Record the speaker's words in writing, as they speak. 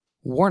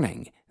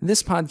Warning,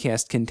 this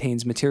podcast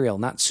contains material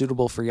not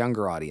suitable for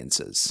younger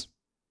audiences,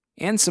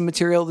 and some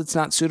material that's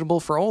not suitable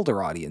for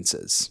older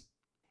audiences.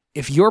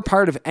 If you're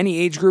part of any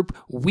age group,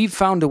 we've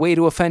found a way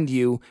to offend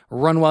you.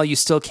 Run while you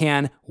still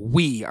can.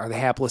 We are the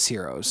Hapless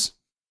Heroes.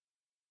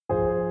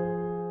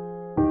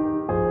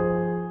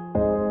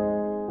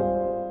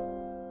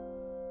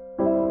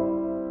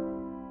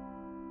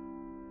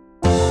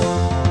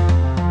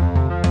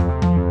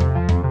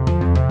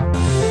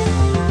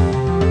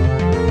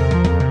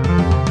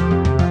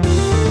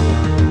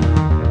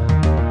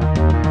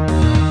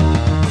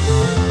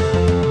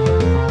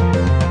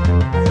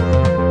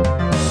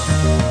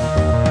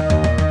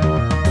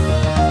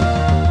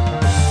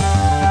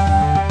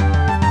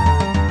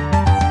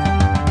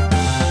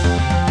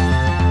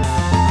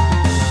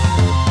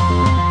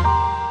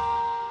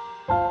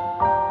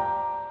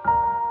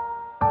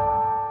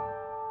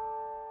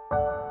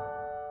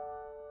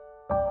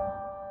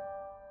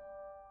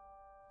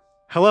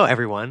 Hello,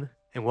 everyone,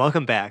 and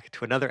welcome back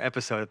to another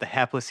episode of the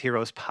Hapless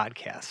Heroes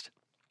podcast.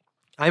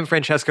 I'm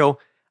Francesco.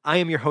 I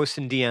am your host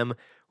and DM.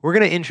 We're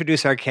going to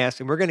introduce our cast,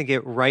 and we're going to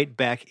get right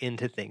back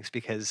into things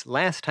because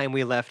last time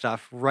we left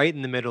off right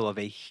in the middle of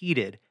a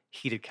heated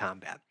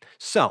combat.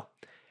 So,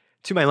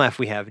 to my left,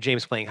 we have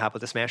James playing Hop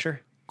with the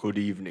Smasher. Good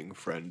evening,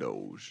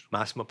 friendos.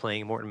 Massimo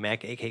playing Morton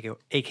Mac,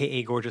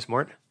 a.k.a. Gorgeous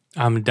Mort.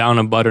 I'm down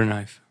a butter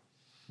knife.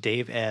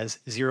 Dave as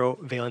Zero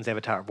Valen's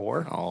Avatar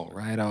War. All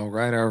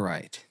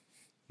right.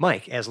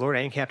 Mike as Lord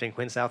and Captain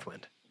Quinn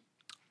Southwind.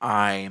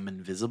 I am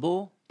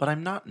invisible, but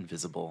I'm not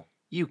invisible.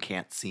 You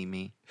can't see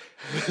me.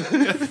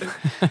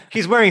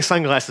 He's wearing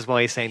sunglasses while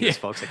he's saying this,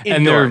 folks. Like,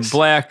 And they're indoors.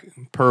 black,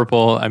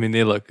 purple. I mean,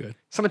 they look good.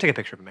 Someone take a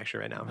picture of him actually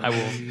right now. I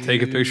will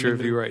take a picture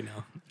of you right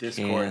now.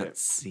 Discord can't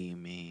see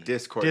me.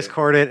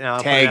 Discord it, and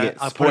I'll Tag put it.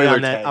 I'll put it Spoiler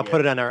on that. tag I'll it.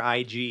 put it on our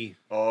IG.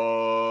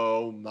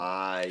 Oh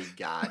my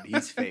God,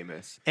 he's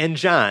famous. And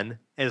John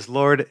as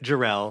Lord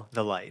Jarrell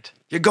the Light.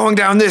 You're going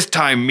down this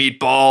time,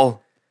 meatball.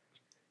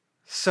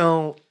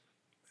 So,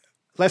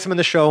 last time on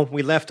the show,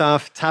 we left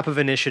off top of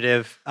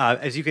initiative.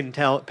 As you can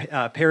tell,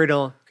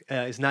 Peridil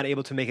is not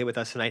able to make it with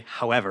us tonight.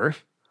 However,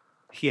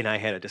 he and I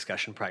had a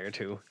discussion prior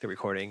to the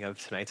recording of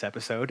tonight's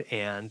episode,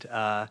 and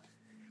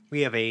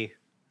we have a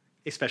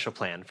special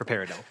plan for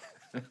Peridil.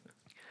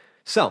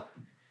 So,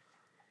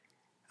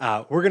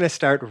 we're going to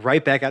start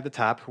right back at the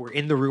top. We're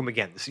in the room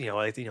again.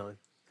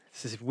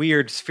 This is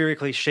weird,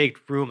 spherically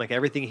shaped room. Like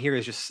everything here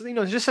is just,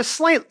 just a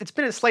slight. It's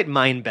been a slight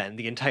mind bend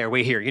the entire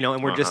way here,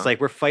 and we're just like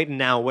we're fighting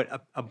now.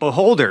 What a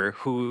beholder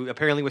who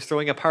apparently was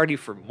throwing a party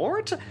for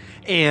Mort,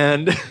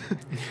 and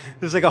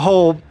there's like a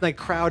whole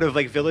crowd of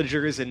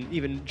villagers and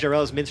even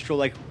Jarrell's minstrel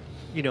kind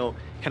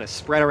of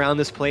spread around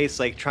this place,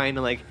 trying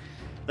to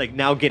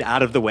now get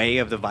out of the way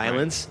of the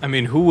violence. I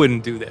mean, who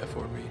wouldn't do that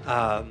for me?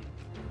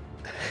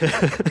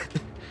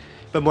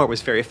 But Mort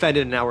was very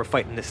offended, and now we're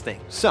fighting this thing.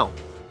 So,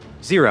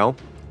 Zero.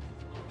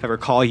 If I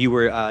recall, you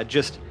were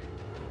just,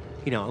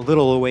 a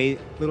little away,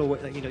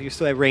 you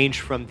still had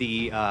range from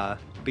the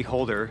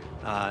beholder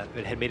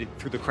that had made it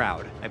through the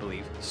crowd, I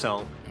believe.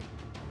 So,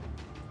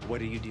 what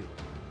do you do?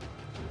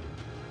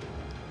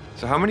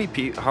 So how many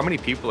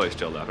people are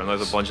still left? I know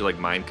there's a bunch of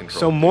mind control.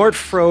 So Mort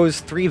froze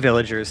 3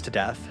 villagers to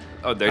death.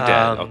 Oh, they're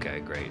dead. Okay,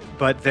 great.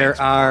 But there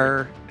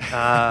are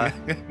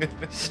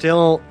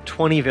still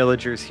 20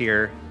 villagers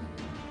here,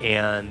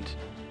 and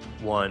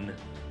 1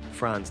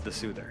 Franz the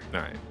Soother.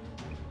 All right.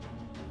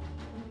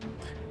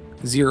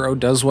 Zero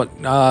does what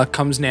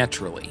comes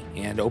naturally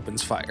and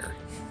opens fire.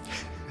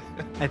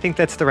 I think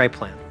that's the right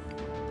plan.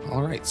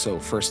 All right, so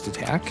first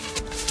attack.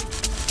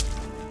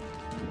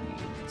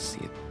 Let's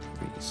see.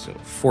 So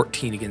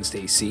 14 against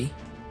AC.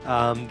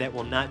 That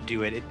will not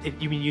do it.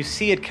 You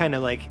see it kind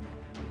of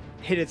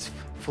hit its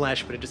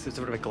flesh, but it's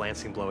sort of a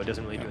glancing blow. It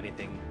doesn't really do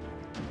anything.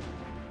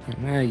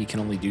 You can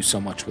only do so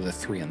much with a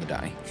 3 on the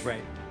die.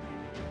 Right.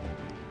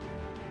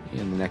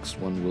 And the next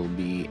one will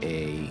be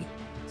a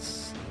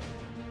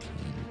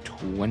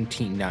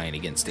 29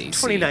 against AC.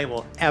 29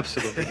 will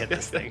absolutely hit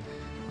this thing.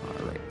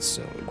 All right,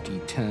 so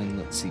D10,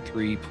 let's see,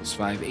 3 plus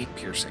 5, 8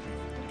 piercing.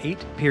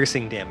 8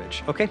 piercing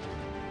damage. Okay.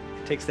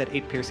 It takes that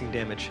 8 piercing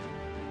damage.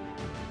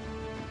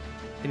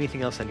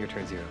 Anything else on your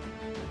turn, Zero?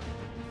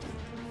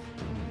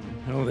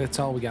 No, that's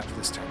all we got for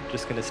this turn.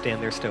 Just going to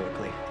stand there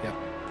stoically. Yep.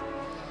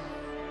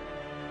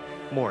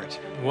 Mort.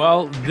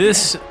 Well,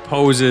 this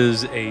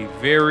poses a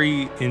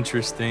very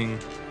interesting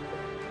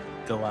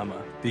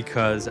dilemma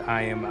because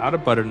I am out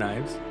of butter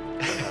knives.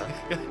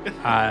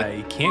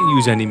 I can't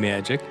use any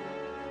magic.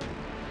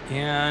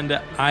 And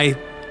I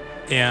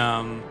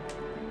am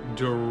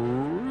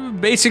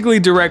basically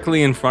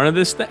directly in front of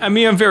this thing. I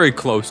mean, I'm very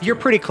close to You're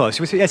it. pretty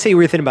close. I'd say you're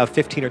within about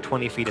 15 or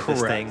 20 feet of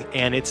this Correct. thing,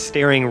 and it's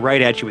staring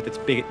right at you with its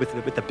big,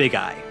 with the big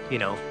eye,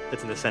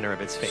 that's in the center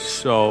of its face.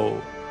 So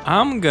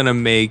I'm going to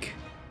make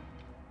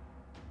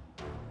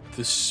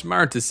the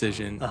smart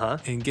decision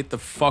and get the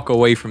fuck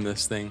away from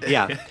this thing.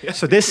 Yeah.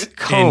 So this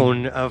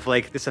cone of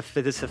this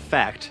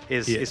effect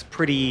is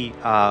pretty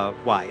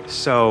wide.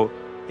 So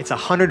it's a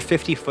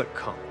 150-foot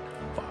cone.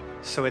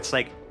 So it's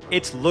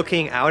it's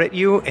looking out at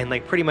you, and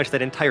like pretty much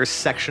that entire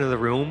section of the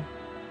room,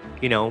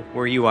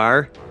 where you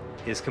are,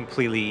 is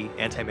completely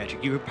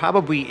anti-magic. You could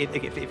probably,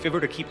 if it were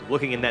to keep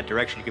looking in that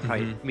direction, you could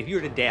probably, I mean, if you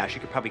were to dash,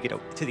 you could probably get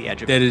to the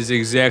edge of it. That is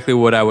exactly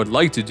what I would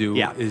like to do.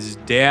 Yeah. Is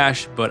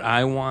dash, but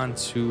I want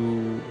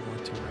to.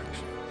 What direction?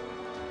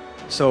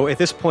 So at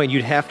this point,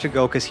 you'd have to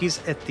go, because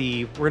he's at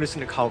we're just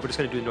going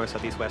to do north,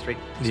 south, east, west, right?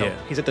 So Yeah.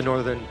 he's at the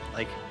northern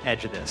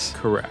edge of this,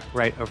 Correct.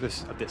 right? Of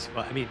this.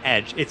 Well, I mean,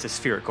 edge. It's a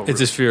spherical. It's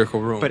a room.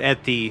 spherical room. But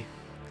at the,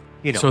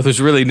 so there's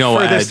really no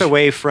furthest edge.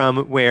 away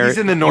from where He's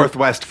in the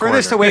northwest corner.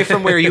 furthest away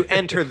from where you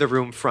entered the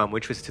room from,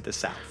 which was to the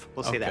south.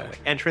 We'll say that Okay. way.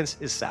 Entrance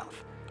is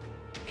south.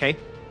 Okay.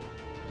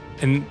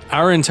 And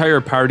our entire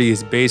party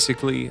is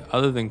basically,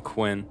 other than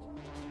Quinn,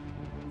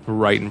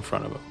 right in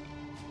front of him.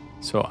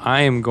 So I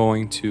am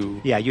going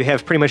to. Yeah, you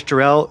have pretty much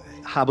Jarrell,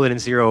 Hoblin,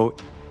 and Zero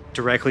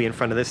directly in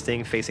front of this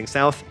thing, facing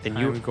south. Then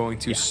I'm you. going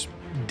to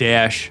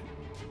dash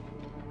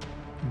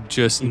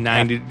just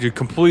 90,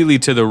 completely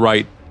to the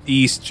right,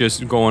 east,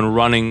 just going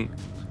running.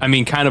 I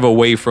mean, kind of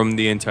away from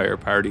the entire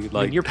party.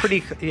 Like You're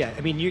pretty. Yeah,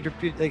 I mean, you're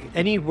like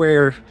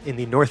anywhere in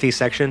the northeast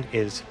section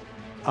is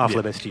off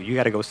limits to you. You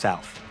got to go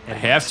south. I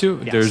have to.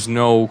 Yes. There's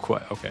no.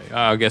 Okay,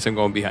 I guess I'm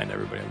going behind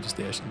everybody. I'm just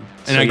dashing,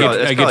 and So I no, get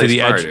that's to probably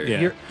the edge. smarter.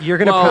 Yeah. You're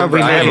gonna Well,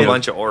 probably but I make have a it.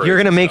 bunch of auras You're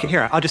gonna and make it stuff.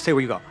 here. I'll just say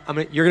where you go.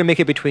 You're gonna make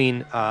it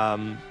between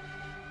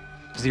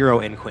Zero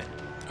and Quinn,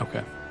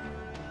 Okay.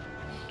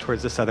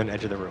 towards the southern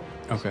edge of the room.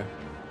 Okay.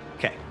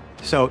 Okay.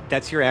 So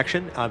that's your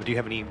action. Do you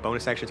have any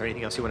bonus actions or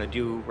anything else you want to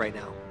do right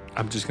now?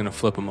 I'm just gonna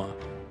flip them off.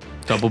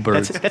 Double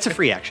birds. That's a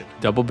free action.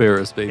 Double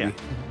barrels, baby.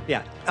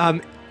 Yeah. Yeah.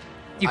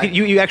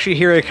 You actually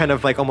hear a kind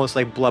of like almost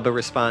like blubber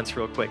response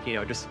real quick,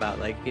 just about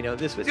like,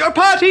 this was your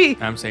party.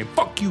 I'm saying,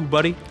 fuck you,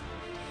 buddy.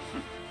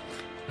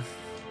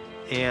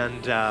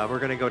 And we're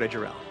going to go to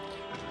Jarrell.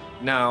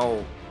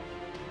 Now,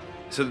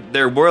 so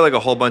there were like a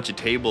whole bunch of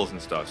tables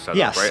and stuff set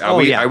Yes. up, right? Oh,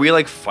 yeah. Are we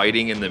like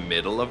fighting in the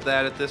middle of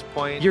that at this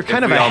point? You're If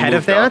kind of we all ahead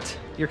of moved up? that.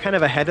 You're kind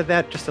of ahead of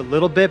that just a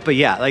little bit, but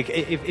yeah, like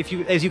if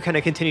you as you kind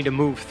of continue to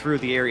move through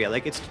the area,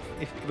 like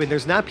when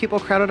there's not people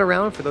crowded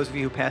around, for those of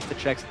you who passed the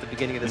checks at the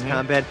beginning of this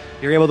combat,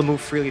 you're able to move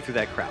freely through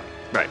that crowd.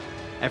 Right.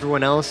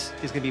 Everyone else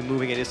is going to be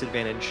moving at a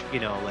disadvantage,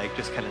 like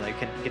just kind of like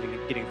getting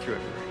through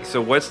everywhere.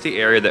 So what's the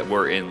area that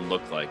we're in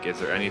look like? Is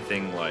there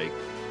anything like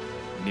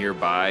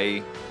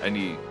nearby?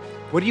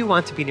 What do you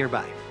want to be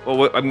nearby?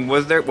 Well, I mean,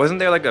 wasn't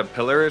there like a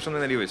pillar or something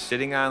that he was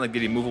sitting on? Like,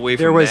 did he move away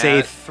from There was a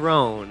that?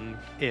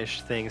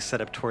 throne-ish thing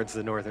set up towards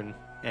the northern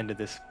end of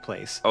this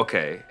place.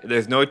 Okay.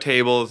 There's no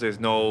tables. There's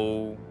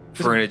no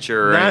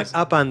furniture. or Not anything?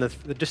 up on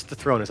just the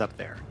throne is up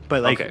there,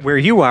 but like Okay. where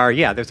you are,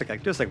 yeah. There's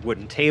like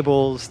wooden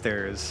tables.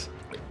 There's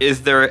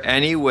Is there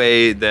any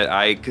way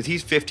that because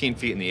he's 15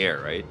 feet in the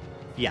air, right?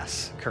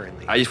 yes,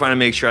 currently. I just want to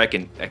make sure I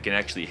can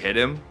actually hit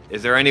him.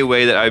 Is there any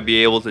way that I'd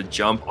be able to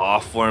jump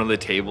off one of the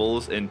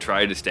tables and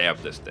try to stab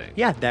this thing?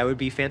 Yeah, that would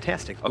be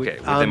fantastic. Okay,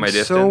 within my So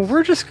distance?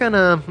 we're just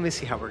gonna let me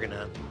see how we're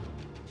gonna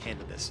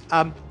handle this.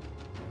 I'm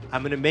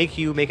gonna make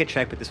you make a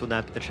check, but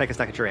the check is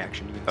not gonna your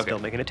action. You can Okay. still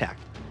make an attack.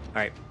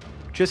 All right,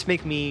 just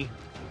make me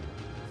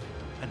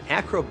an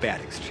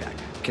acrobatics check.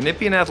 Can it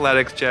be an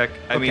athletics check?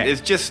 I mean, Okay.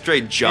 it's just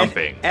straight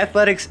jumping.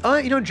 Athletics.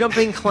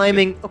 Jumping,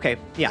 climbing. Okay,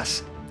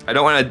 yes. I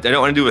don't want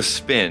to do a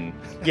spin.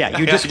 Yeah,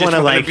 you I just want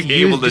to wanna like be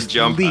able to just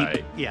jump leap.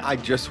 high. Yeah. I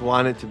just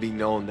want it to be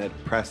known that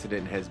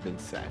precedent has been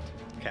set.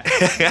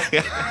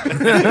 Okay.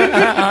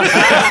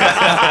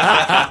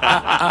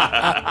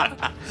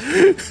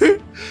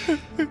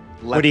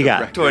 What do you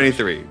got?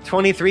 23.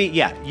 23.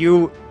 Yeah,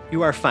 you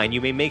are fine.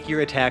 You may make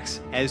your attacks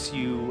as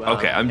you.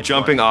 Okay, I'm advance.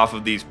 jumping off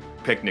of these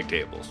picnic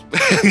tables.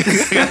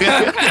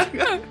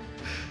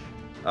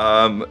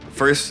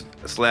 First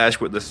slash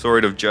with the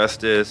sword of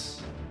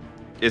justice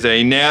is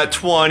a nat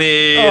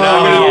 20, and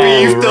I'm gonna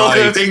beef the right.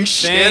 living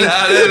shit Thank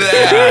out of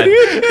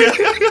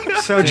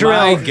that. So My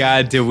Jarrell,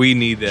 God, do we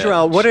need that?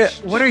 Jarrell,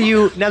 what are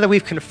you now that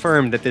we've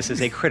confirmed that this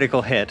is a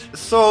critical hit?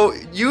 So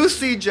you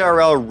see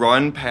Jarrell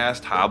run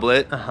past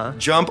Hoblet, Uh-huh.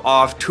 jump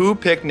off 2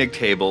 picnic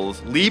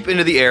tables, leap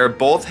into the air,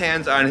 both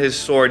hands on his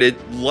sword. It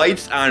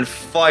lights on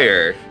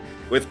fire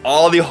with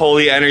all the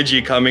holy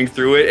energy coming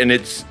through it, and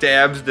it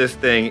stabs this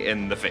thing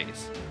in the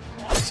face.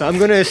 So I'm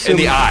going to assume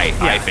In the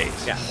eye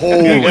face. Yeah.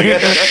 Holy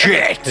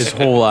shit! His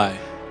whole eye.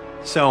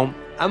 So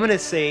I'm going to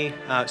say.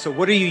 So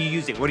what are you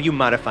using? What are you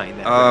modifying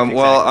that? with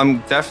Well, exactly? I'm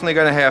definitely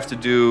gonna have to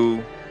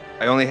do.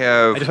 I only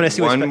have I just wanna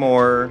see what one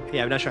more.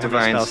 yeah, I'm not sure how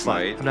Divine many spell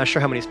slots. Smite. I'm not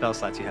sure how many spell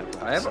slots you have.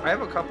 Left. I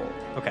have a couple.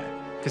 Okay.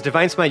 Because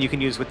Divine Smite you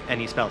can use with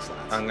any spell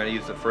slots. I'm gonna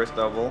use the first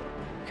level,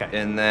 Okay.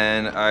 and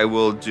then I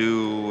will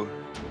do.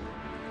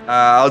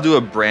 I'll do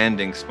a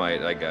branding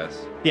smite, I guess.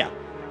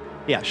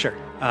 Yeah, sure.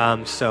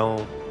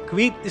 So can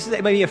we?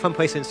 It might be a fun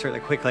place to insert a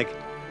quick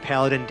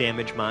paladin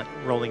damage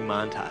rolling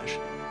montage.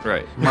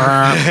 Right.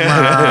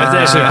 That's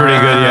actually pretty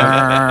good,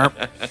 yeah.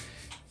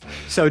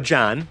 So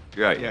John,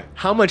 Right. Yeah.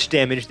 how much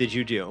damage did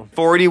you do?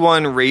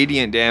 41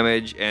 radiant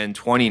damage and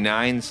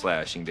 29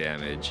 slashing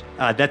damage.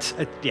 That's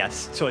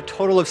yes. So a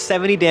total of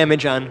 70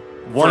 damage on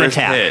one First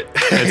attack. hit.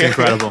 That's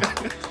incredible.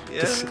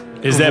 Yeah.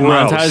 Is that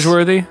Gross. montage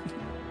worthy?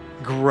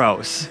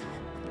 Gross.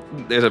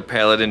 There's a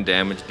paladin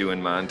damage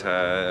doing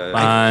montage.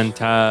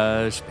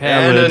 Montage,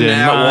 And a paladin,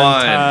 nat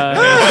montage.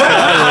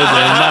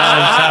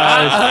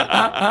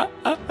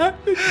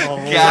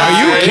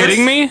 Are you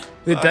kidding me?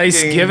 The dice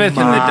Fucking giveth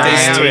and the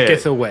dice damn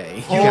taketh it. away.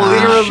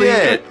 Holy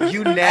shit.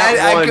 You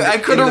nat one. I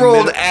could have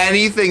rolled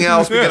anything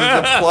else because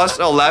of the plus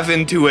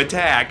 11 to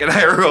attack, and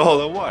I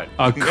rolled a 1.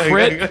 A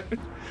crit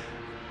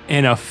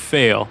and a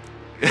fail.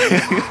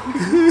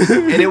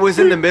 And it was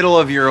in the middle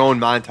of your own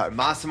montage.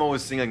 Massimo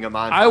was singing a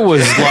montage. I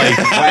was like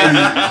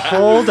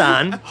Hold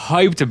on.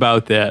 hyped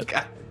about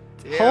that.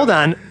 Hold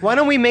on. Why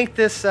don't we make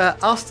this?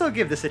 I'll still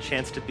give this a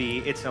chance to be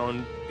its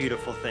own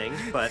beautiful thing,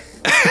 but.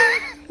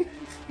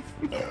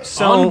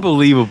 So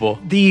Unbelievable.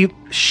 the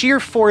sheer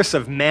force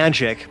of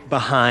magic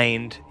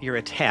behind your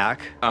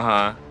attack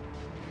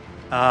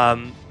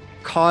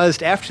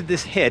caused, after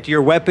this hit,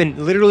 your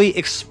weapon literally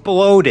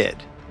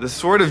exploded. The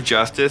sword of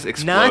justice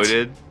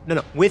exploded.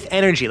 No, with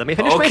energy. Let me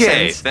finish my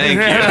Okay, sentence. thank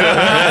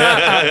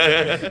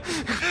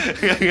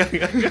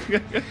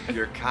you.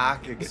 Your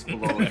cock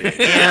exploded.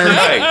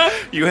 Right.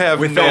 You have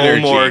With no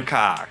energy. more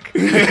cock.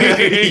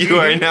 You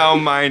are now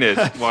minus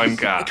 1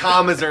 cock.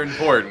 Commas are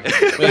important. Wait,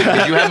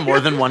 did you have more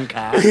than one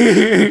cock?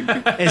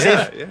 As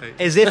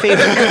if a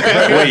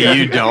Wait,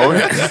 you don't?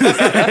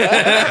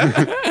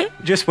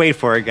 just wait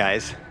for it,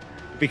 guys,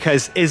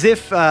 because as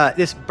if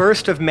this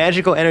burst of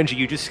magical energy,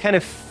 you just kind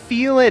of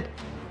feel it,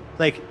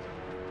 like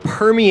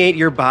permeate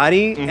your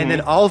body, and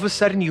then all of a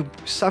sudden you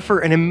suffer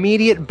an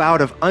immediate bout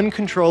of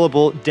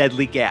uncontrollable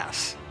deadly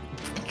gas.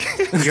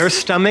 Your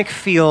stomach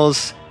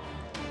feels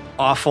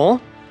awful,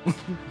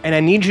 and I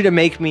need you to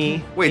make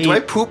me. Wait, do I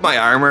poop my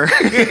armor?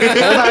 Hold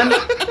on.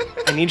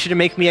 I need you to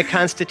make me a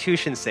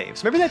Constitution save.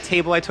 So remember that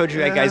table I told you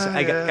guys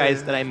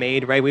that I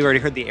made, right? We already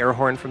heard the air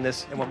horn from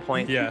this at one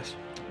point. Yes.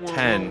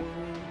 10.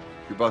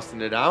 You're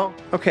busting it out?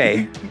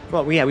 Okay.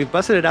 Well, yeah, we've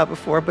busted it out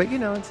before, but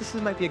this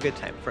might be a good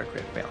time for a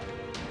crit fail.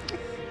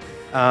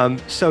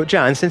 So,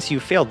 John, since you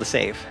failed the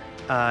save,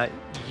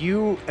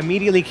 you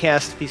immediately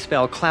cast the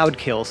spell Cloud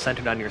Kill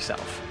centered on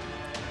yourself.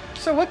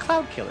 So, what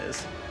Cloud Kill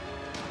is?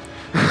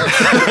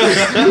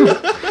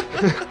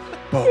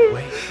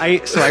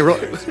 I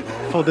rolled.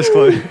 Full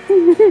disclosure.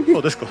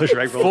 Full disclosure.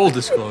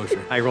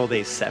 I rolled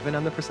a 7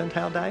 on the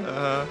percentile die.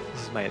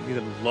 This is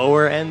the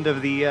lower end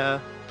of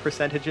the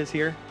percentages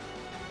here.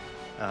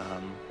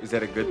 Is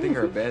that a good thing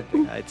or a bad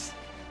thing? It's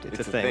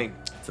a thing.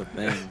 It's a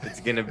thing.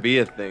 It's going to be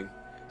a thing.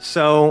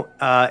 So,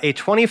 a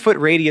 20-foot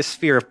radius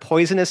sphere of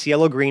poisonous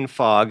yellow-green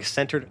fog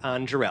centered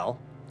on Jarrell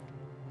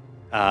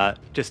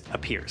just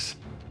appears.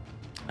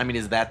 I mean,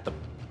 is that the...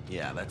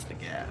 Yeah, that's the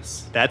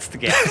gas. That's the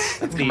gas.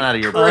 That's coming out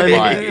of your butt.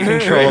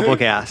 Uncontrollable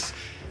gas.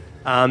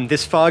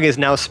 This fog is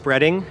now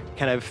spreading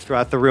kind of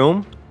throughout the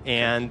room,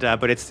 and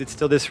but it's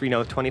still this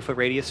 20-foot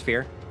radius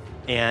sphere,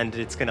 and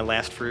it's going to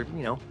last for a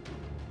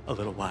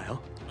little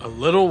while. A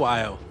little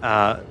while.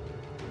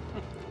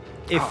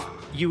 If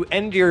you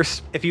enter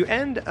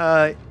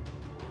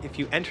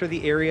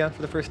the area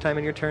for the first time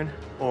in your turn,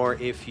 or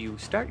if you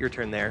start your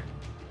turn there,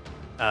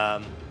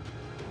 end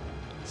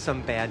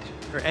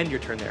your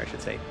turn there, I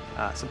should say,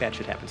 some bad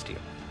shit happens to you.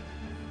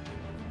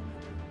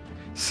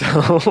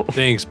 So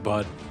Thanks,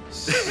 bud.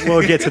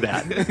 we'll get to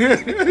that.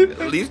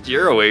 At least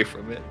you're away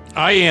from it.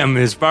 I am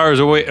as far as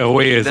away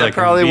as I That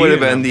can probably be, would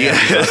have and been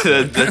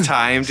I'm the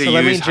time to So use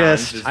let me Hans's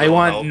just- little I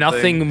want help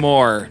nothing thing.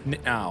 more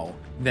now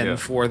than Yeah.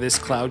 for this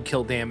cloud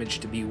kill damage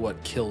to be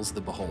what kills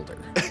the beholder.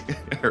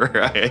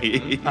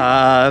 Right.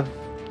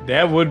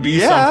 That would be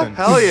Yeah, something.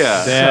 hell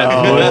yeah.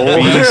 That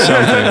would be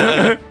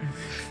something.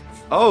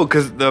 Oh,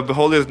 because the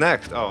beholder's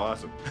next. Oh,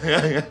 awesome.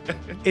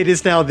 It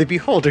is now the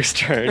beholder's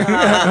turn.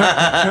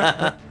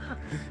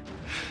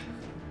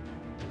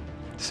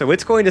 So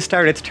it's going to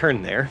start its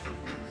turn there.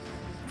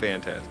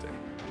 Fantastic.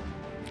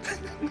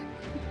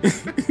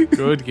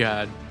 Good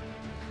God.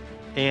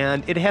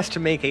 And it has to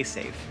make a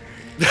save.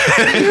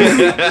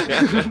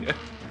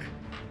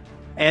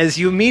 As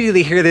you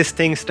immediately hear this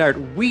thing start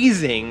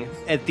wheezing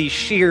at the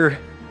sheer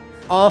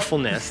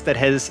awfulness that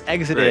has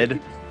exited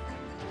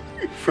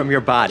from your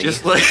body.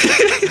 Just like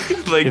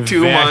 2 months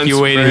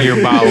Evacuating your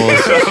worth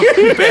bowels.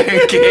 of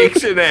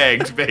pancakes and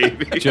eggs,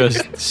 baby.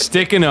 Just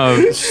sticking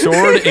a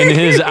sword in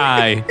his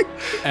eye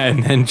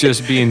and then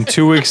just being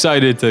too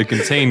excited to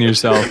contain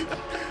yourself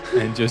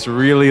and just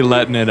really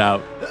letting it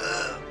out.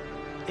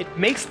 It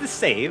makes the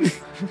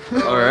save.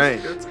 All right.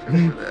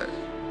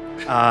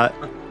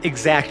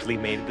 Exactly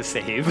made the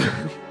save.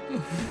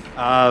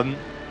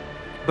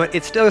 But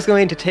it still is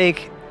going to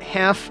take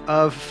half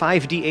of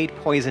 5d8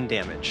 poison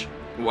damage.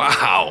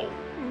 Wow.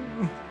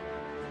 I'm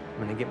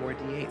going to get more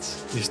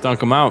d8s. You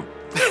stunk him out.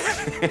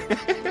 You're a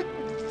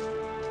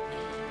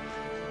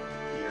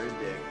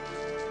dick.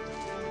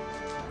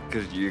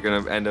 Because you're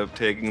going to end up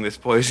taking this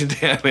poison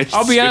damage.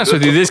 I'll be honest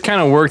with you, this kind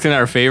of worked in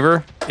our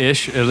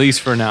favor-ish, at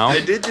least for now.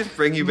 I did just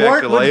bring you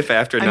back to life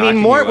after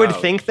knocking Mort you would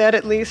out. think that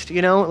at least,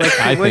 like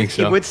I think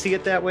he so. would see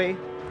it that way.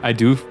 I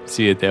do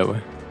see it that way.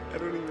 I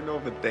don't even know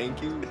if a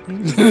thank you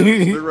is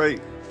the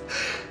right.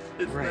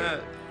 It's Right.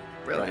 not.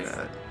 Really Right.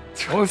 not.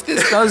 Oh, if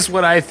this does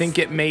what I think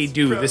it may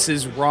do, this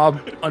is raw,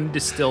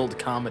 undistilled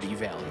comedy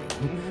value.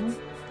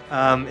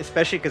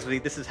 Especially because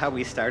this is how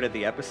we started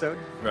the episode.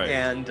 Right.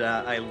 And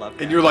I love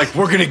that. And you're like,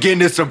 we're gonna get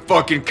into some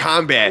fucking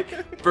combat.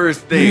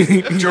 First thing,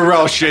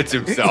 Jarrell shits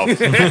himself.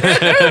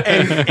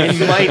 and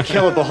might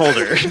kill a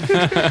beholder.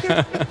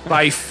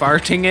 By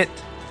farting it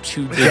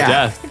to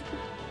death.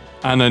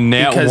 On a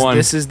nat Because 1.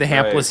 this is the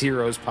Hapless Right.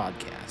 Heroes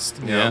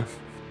podcast. Yeah.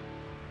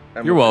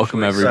 You're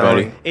welcome, officially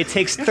everybody. So it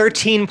takes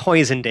 13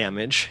 poison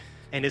damage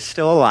and is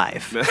still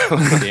alive.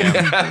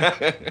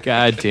 Damn.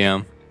 God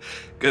damn.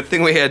 Good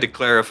thing we had to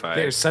clarify.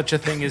 There's such a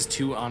thing as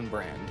two on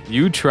brand.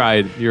 You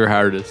tried your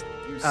hardest.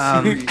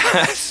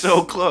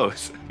 So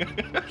close.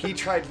 He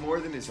tried more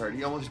than his heart.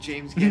 He almost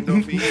James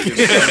Gandolfini.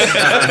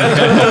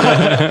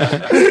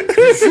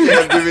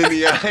 Stabbed him in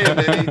the eye and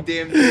then he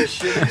damn near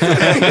shit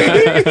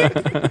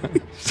himself.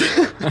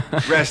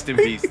 Rest in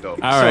peace, though.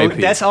 All So right,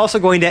 that's also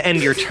going to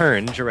end your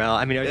turn, Jarrell.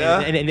 I mean, Yeah.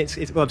 and it's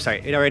well, I'm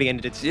sorry, it already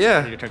ended its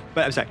Yeah. your turn.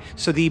 But I'm sorry.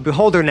 So the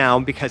beholder now,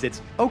 because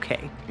it's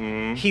okay,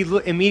 Mm-hmm. he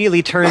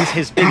immediately turns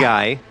his big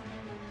eye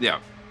Yeah.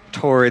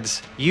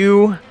 towards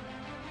you,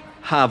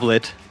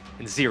 Hoblet,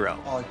 and Zero.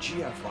 Oh,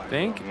 GFI.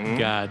 Thank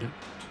God.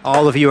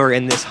 All of you are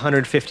in this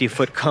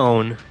 150-foot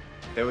cone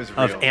That was real.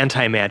 of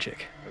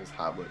anti-magic. That was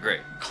Hoblet. Great.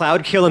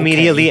 Cloud Kill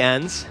immediately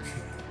ends.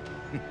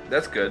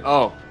 That's good.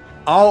 Oh,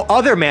 All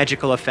other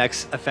magical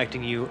effects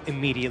affecting you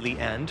immediately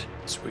end.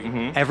 Sweet.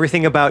 Mhm.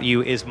 Everything about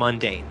you is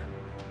mundane.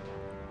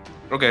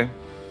 Okay.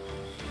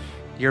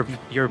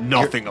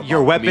 Nothing your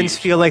about weapons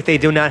me. feel like they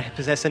do not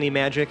possess any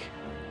magic.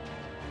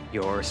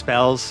 Your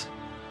spells,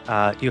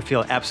 you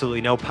feel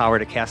absolutely no power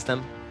to cast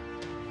them.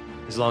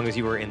 As long as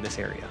you are in this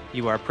area,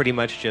 you are pretty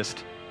much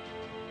just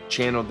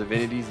channel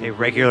divinities. a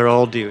regular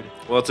old dude.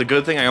 Well, it's a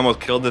good thing I almost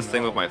killed this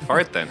thing with my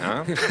fart then,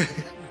 huh?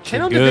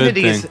 Channel good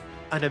divinity is thing.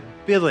 an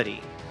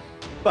ability,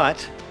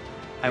 but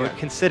I would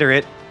consider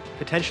it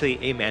potentially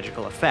a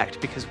magical effect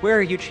because where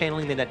are you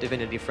channeling that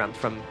divinity from?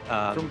 From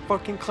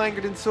fucking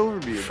Clangard and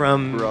Silverbeard.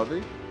 From-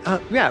 brother.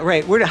 Yeah,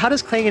 right. How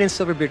does Klangen and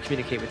Silverbeard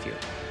communicate with you?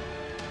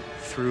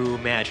 Through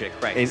magic,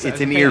 right? It's an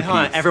hold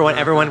on, earpiece.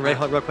 everyone, right,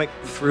 hold real quick.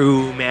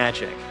 Through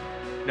magic.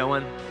 No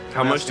one.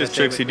 How much does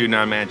Trixie do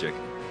non-magic?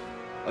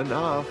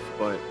 Enough,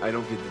 but I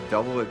don't get to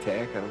double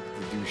attack. I don't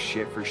get to do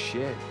shit for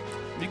shit.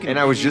 You can, And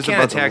I was you just can't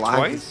about to attack lock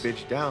twice. this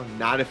bitch down.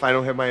 Not if I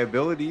don't have my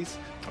abilities.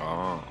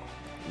 Oh,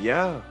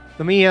 Yeah.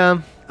 Let me.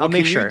 I'll What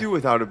make can sure. you do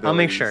without abilities? I'll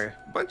make sure.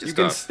 bunch of You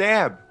can stuff.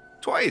 stab.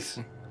 Twice.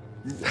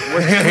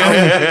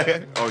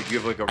 Oh, you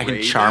have like a I can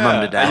raid? charm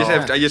him to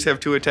death. I just have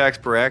 2 attacks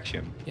per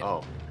action.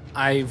 Oh.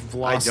 I've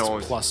lost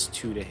don't.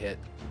 +2 to hit.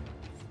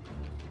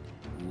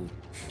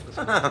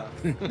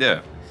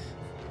 Yeah.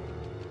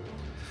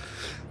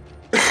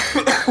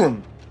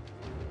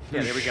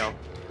 Yeah, there we go.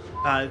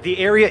 The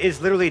area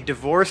is literally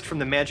divorced from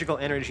the magical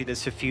energy that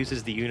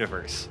suffuses the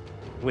universe.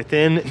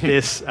 Within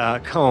this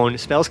cone,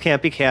 spells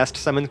can't be cast,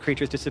 summoned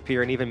creatures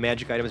disappear, and even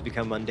magic items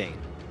become mundane.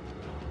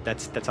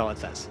 That's all it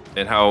says.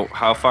 And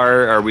how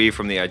far are we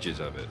from the edges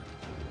of it?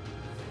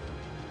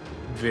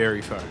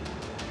 Very far.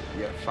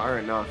 Yeah, far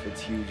enough.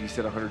 It's huge. You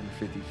said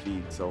 150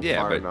 feet, so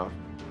Yeah, far but- enough.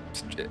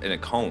 In a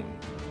cone.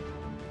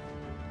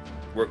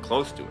 We're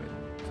close to it.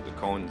 So the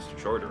cone's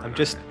shorter.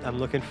 I'm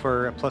looking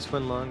for a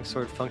 +1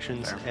 longsword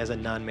functions as a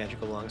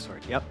non-magical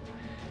longsword. Yep.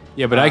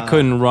 Yeah, but I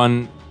couldn't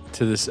run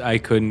to this. I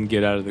couldn't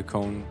get out of the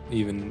cone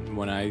even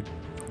when I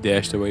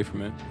dashed away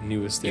from it. And he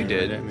was You standing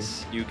did. right at me.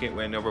 You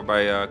went over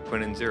by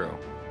Quinn and Zero.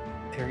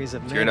 Areas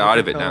of You're out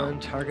of it now.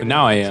 But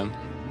now I am.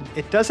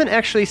 It doesn't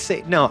actually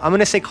say. No, I'm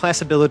gonna say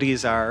class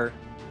abilities are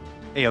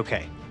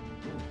a-okay.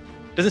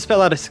 Doesn't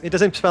spell out. It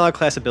doesn't spell out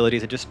class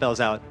abilities. It just spells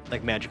out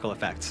like magical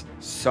effects.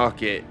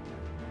 Suck it,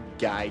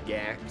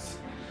 Gygax.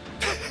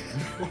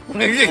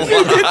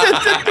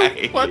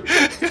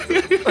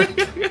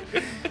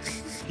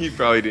 He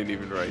probably didn't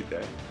even write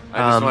that.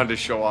 I just wanted to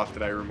show off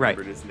that I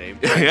remembered his name.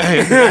 Did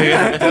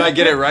I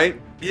get it right?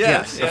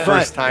 Yes. The Yeah.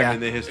 first But- time yeah. in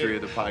the history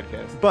of the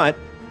podcast. But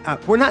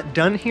we're not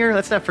done here.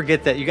 Let's not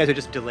forget that you guys are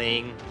just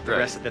delaying the Right.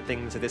 rest of the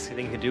things that this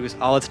thing can do. Because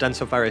all it's done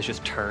so far is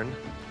just turn.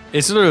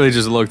 It's literally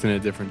just looked in a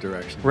different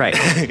direction. Right.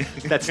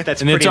 That's And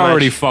pretty it's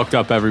already much- fucked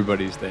up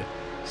everybody's day.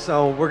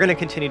 So we're gonna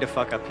continue to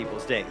fuck up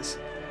people's days.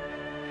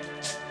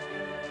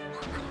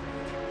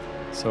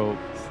 So,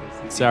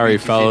 sorry,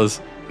 fellas.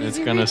 It's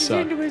gonna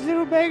suck. his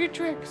little bag of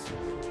tricks.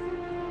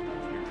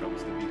 Here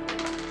comes the beat.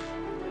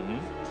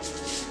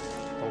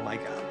 Oh my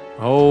god.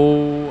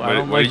 Oh, I What-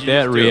 don't what like did you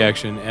that just do?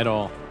 reaction at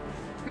all.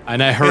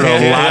 And I heard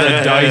a lot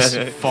of dice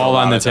fall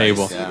on the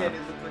table. Yeah.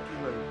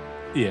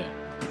 Yeah.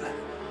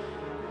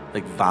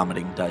 Like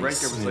vomiting dice.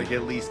 Ranker was like,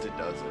 at least a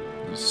dozen.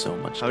 There's so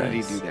much How dice.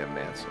 did he do that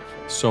math so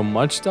fast? So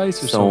much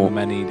dice or so So-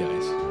 many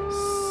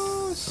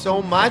dice?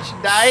 So much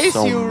dice?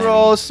 So you many.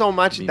 roll so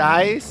much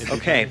dice?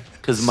 Okay.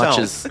 Because much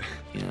So- is,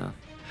 yeah.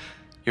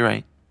 You're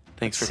right.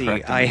 Thanks for See,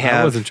 correcting I me.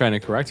 have- I wasn't trying to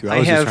correct you. I I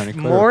was just have trying to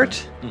clarify.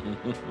 Mort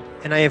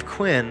and I have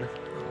Quinn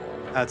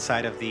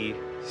outside of the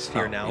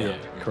sphere now. Yeah,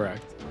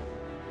 correct.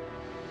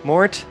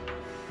 Mort,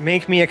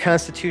 make me a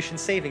Constitution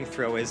saving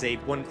throw as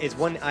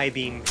one eye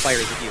beam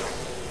fires at you.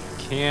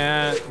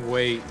 can't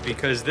wait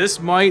because this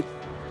might.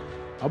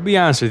 I'll be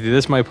honest with you.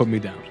 This might put me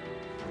down.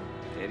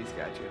 Daddy's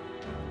got you.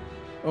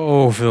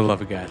 Oh, for the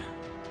love of God.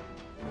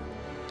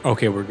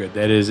 Okay, we're good.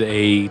 That is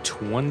a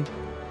 20.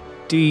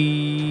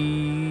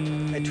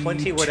 A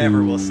 20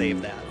 whatever will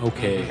save that.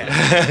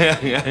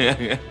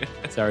 Okay.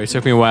 Sorry, it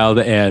took me a while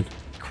to add.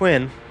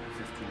 Quinn,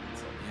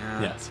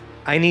 Yeah. Yes.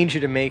 I need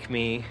you to make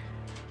me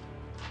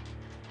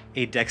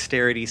a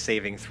dexterity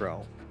saving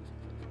throw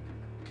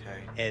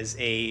Okay. as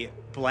a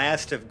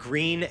blast of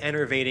green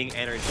enervating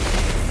energy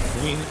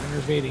Green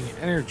enervating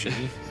energy.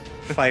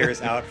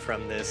 fires out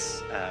from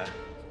this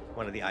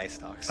one of the eye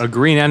stalks. A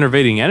green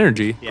enervating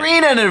energy. Yeah.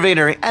 Green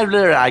innovator.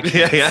 I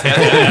can't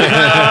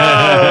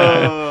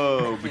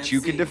Oh, but Can't you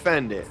see. can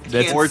defend it. It's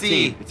That's- Can't 14.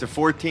 see. It's a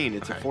 14.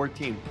 It's a Okay.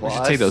 14 We plus.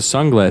 should take those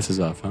sunglasses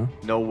off, huh?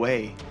 No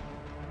way.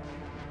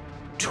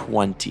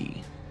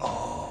 20.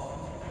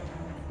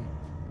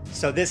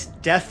 So this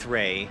death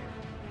ray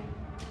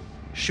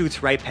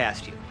shoots right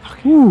past you.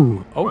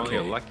 Ooh. Okay.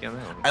 Okay. Lucky on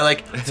that one. I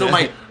like so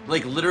my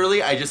like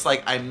literally I just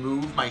like I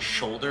move my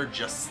shoulder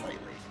just slightly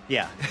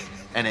Yeah.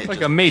 and it Like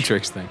just, a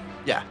Matrix thing.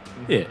 yeah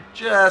Yeah.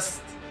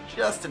 just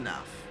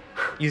enough.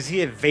 You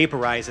see it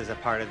vaporizes a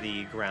part of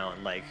the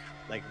ground, like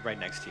right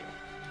next to you.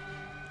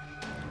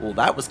 Well,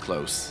 that was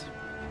close.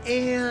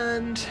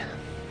 And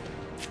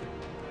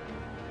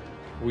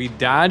We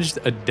dodged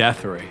a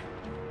death ray.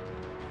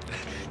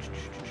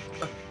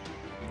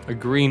 A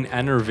green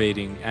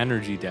enervating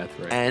energy death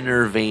ray.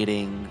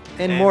 Enervating.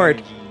 Mort,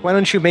 why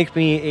don't you make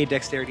me a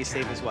dexterity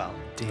save as well?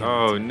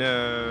 Oh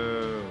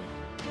no.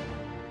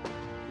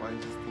 Why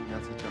does this thing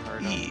got such a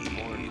hard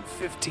on?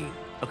 15.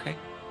 Okay.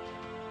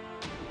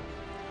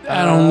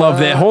 I don't love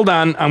that. Hold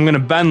on. I'm going to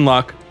bend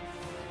luck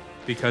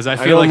because I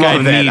feel like I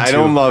need to. I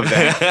don't love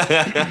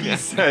that. He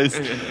says,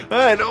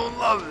 I don't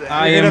love that.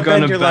 I You're am gonna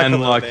going bend to your luck a bend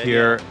little luck bit,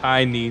 here.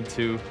 I need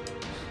to.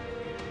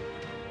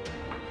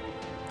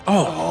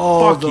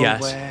 Oh, fuck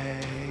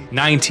yes.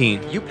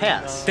 19. You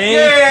pass.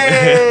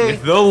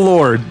 Thank the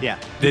Lord. Yeah.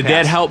 Did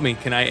that help me?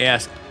 Can I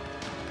ask?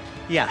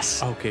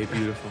 Yes. Okay,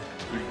 beautiful.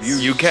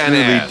 You can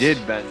truly ask.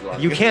 did bend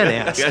luck. You can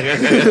ask.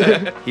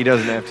 He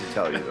doesn't have to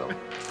tell you though.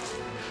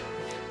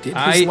 Did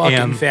I his luck,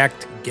 am- in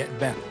fact, get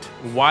bent?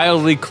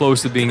 Wildly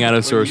close to being out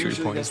of sorcery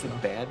Usually points. that's though.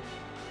 bad.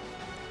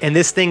 And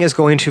this thing is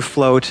going to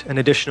float an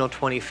additional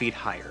 20 feet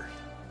higher.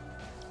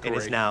 It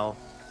is Great. now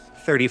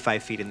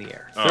 35 feet in the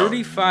air.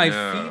 35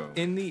 no.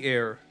 feet in the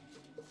air.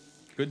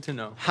 Good to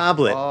know.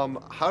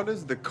 Hoblet, How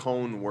does the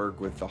cone work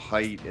with the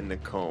height in the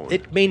cone?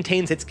 it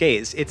maintains its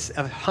gaze. It's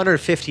a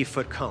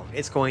 150-foot cone.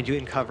 It's going to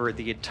cover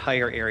the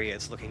entire area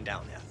it's looking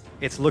down at.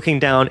 It's looking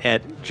down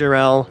at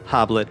Jarell,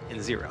 Hoblet,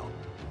 and Zero.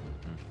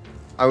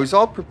 I was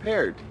all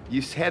prepared.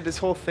 You had this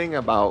whole thing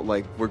about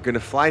like we're gonna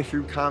fly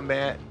through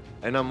combat,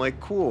 and I'm like,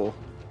 cool.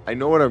 I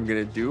know what I'm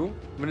gonna do.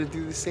 I'm gonna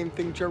do the same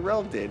thing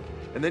Jarell did.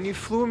 And then you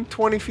flew him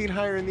 20 feet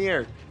higher in the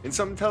air. And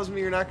something tells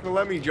me you're not gonna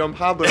let me jump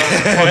Hoblet on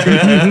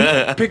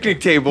the fucking picnic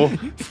table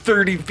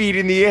 30 feet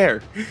in the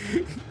air.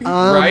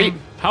 Right?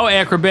 How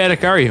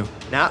acrobatic are you?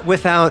 Not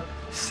without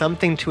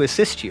something to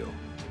assist you.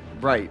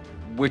 Right.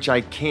 Which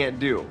I can't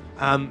do.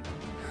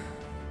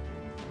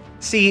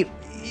 See,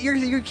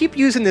 you keep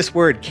using this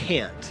word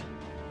can't.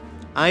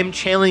 I'm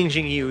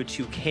challenging you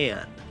to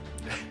can.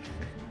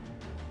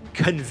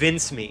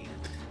 Convince me.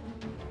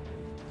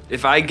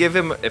 If I give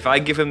him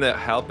that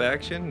help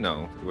action,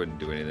 no, he wouldn't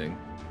do anything.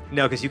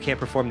 No, because you can't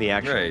perform the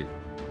action. Right.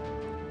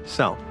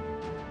 So,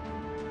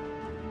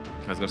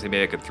 I was gonna say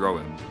maybe I could throw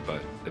him,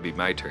 but that'd be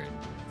my turn.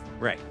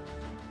 right.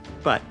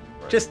 But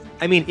just,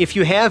 I mean, if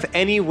you have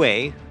any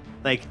way,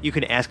 like, you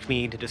can ask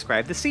me to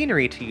describe the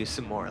scenery to you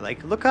some more.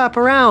 Like, look up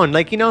around.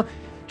 Like,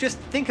 just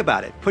think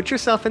about it. Put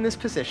yourself in this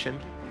position.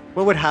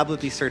 What would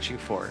Hoblet be searching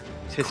for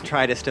to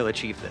try to still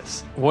achieve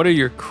this? What are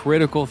your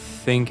critical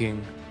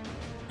thinking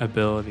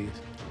abilities?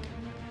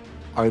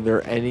 Are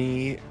there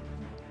any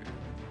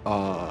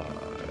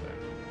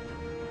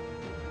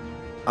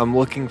I'm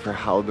looking for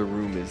how the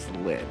room is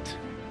lit.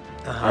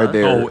 Are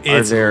there Oh,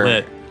 it's are there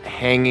lit.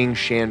 hanging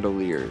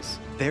chandeliers?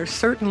 There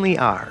certainly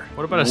are.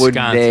 What about a would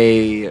sconce?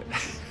 they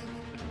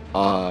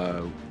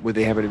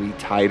happen to be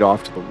tied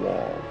off to the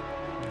wall?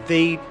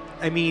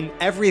 I mean,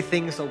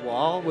 everything's a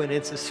wall when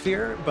it's a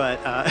sphere, but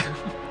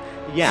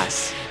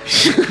yes.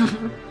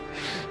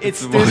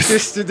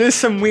 There's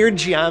some weird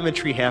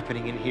geometry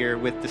happening in here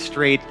with the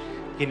straight,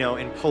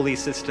 and pulley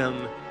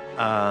system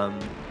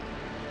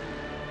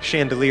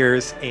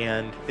chandeliers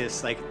and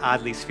this like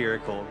oddly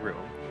spherical room.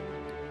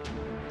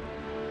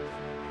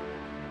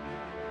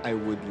 I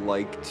would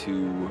like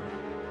to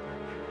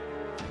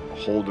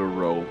hold a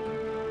rope,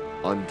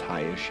 untie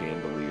a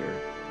chandelier,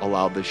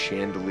 allow the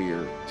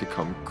chandelier to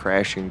come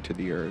crashing to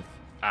the earth,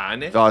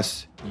 On it?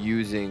 thus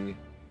using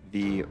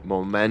the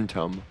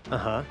momentum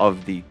Uh-huh.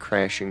 of the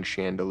crashing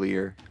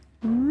chandelier.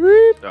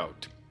 Oh,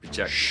 to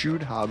project.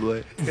 Shoot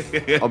Hoblet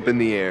up in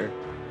the air.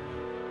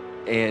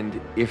 And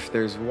if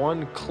there's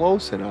one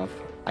close enough,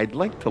 I'd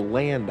like to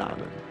land on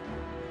him.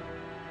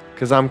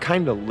 Because I'm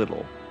kind of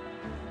little.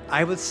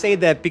 I would say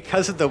that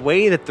because of the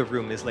way that the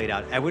room is laid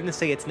out, I wouldn't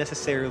say it's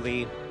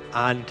necessarily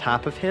on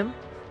top of him,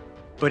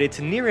 but it's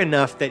near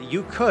enough that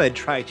you could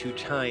try to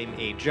time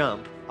a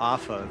jump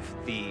off of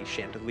the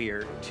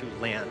chandelier to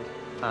land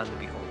on the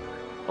beholder.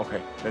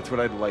 Okay, that's what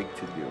I'd like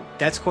to do.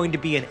 That's going to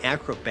be an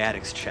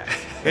acrobatics check.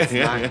 It's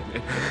not.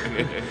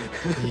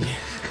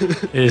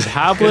 Is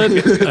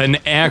Hoblet an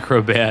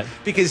acrobat?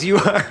 Because you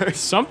are.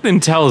 Something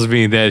tells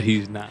me that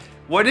he's not.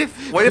 What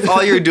if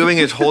all you're doing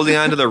is holding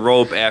onto the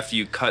rope after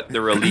you cut the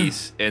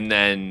release and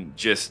then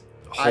just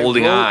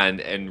holding on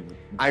and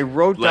I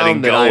wrote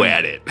letting down that go I'm,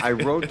 at it? I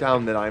wrote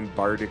down that I'm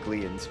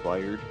bardically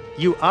inspired.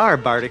 You are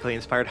bardically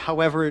inspired.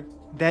 However,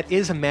 that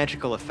is a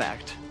magical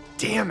effect.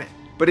 Damn it!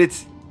 But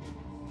it's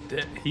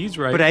He's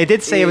right. But I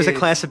did say it was a It's-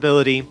 class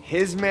ability.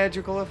 his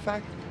magical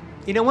effect.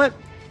 You know what?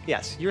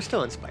 Yes, you're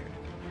still inspired.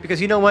 Because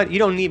you know what? You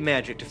don't need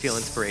magic to feel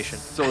inspiration.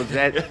 So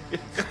that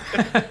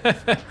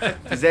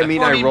does that mean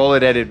Well, I I mean, roll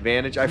it at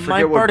advantage? I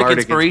My forget what bardic bardic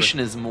inspiration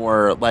is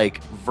more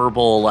like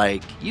verbal,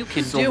 like you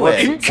can So do what-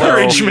 it.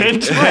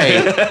 Encouragement. So,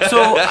 right.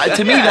 So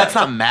to me, that's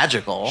not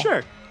magical.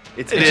 Sure.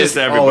 It's It just is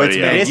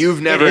everybody Oh, else. You've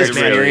It never is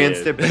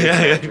experienced it, but it's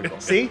magical.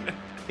 See?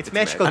 It's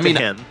magical I to mean,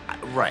 him.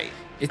 right.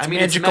 It's I mean,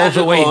 magical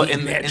the way the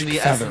in magic the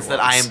feather essence that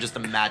I was. am just a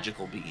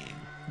magical being.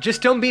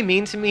 Just don't be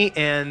mean to me,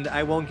 and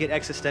I won't get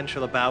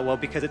existential about, well,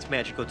 because it's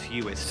magical to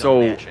you, it's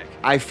still So magic.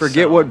 I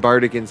forget So, what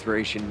bardic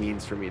inspiration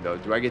means for me, though.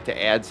 Do I get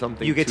to add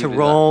something? You get to the-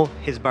 roll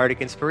his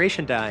bardic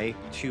inspiration die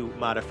to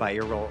modify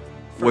your roll.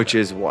 which further.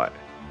 is what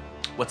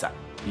What's that?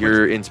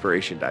 your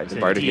inspiration die, the Is it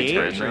bardic D8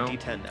 inspiration. or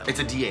D10 now? It's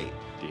a D8.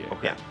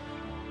 Okay, Yeah.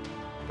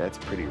 that's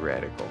pretty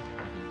radical.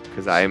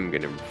 Because I'm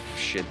gonna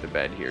shit the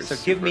bed here. So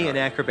give me super an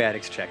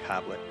acrobatics check,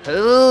 Hoblet. hard.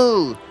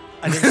 Oh,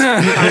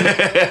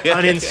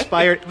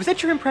 Uninspired. Was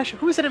that your impression?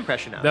 Who was that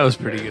impression of? That was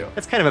pretty good.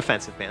 That's kind of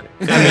offensive, man.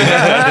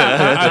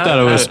 I thought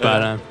it was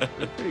spot on.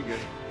 pretty good.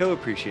 He'll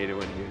appreciate it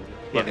when he hears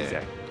it. Love Yeah. you,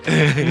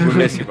 Zach. We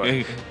miss you,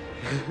 buddy.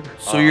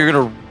 So you're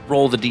gonna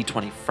roll the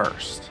D20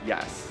 first.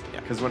 Yes.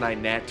 Because when I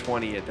nat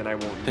 20 it, then I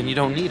won't. Then need you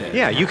don't it. need it.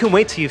 Yeah, you can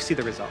wait till you see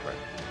the result, right?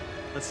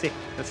 Let's see.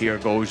 Let's see. Here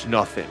goes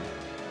nothing.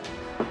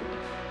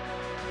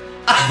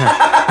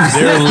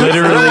 There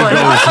literally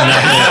goes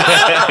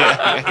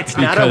nothing It's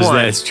not a because one.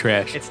 that's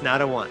trash. It's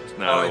not a one.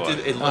 Oh,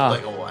 it looked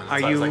like a 1. Are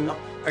So I was you like,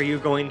 oh. are you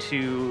going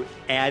to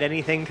add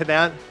anything to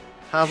that,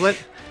 Hoblet?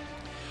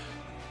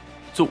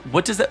 So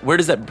what does that? Where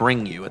does that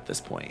bring you at this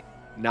point?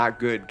 Not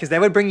good. Because that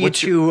would bring you What's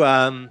to.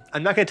 I'm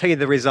not going to tell you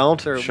the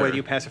result or Sure. whether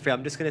you pass or fail.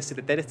 I'm just going to say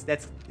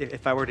that's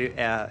if I were to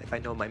if I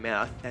know my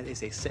math, that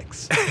is a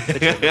 6.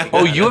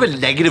 Oh, you have a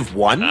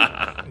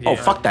 -1? Oh,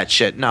 fuck that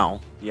shit.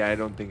 No. Yeah, I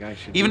don't think I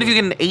should. Even do if you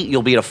it. get an 8,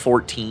 you'll be at a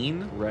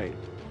 14. Right.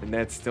 And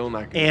that's still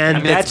not good. And I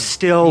mean, that's that's-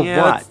 still yeah,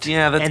 what? that's-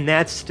 yeah, that's- and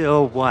that's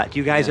still what?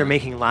 You guys Yeah. are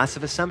making lots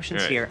of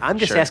assumptions Right. here. I'm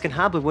just Sure. asking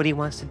Hoblet what he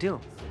wants to do.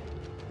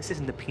 This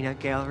isn't the peanut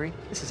gallery.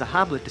 This is a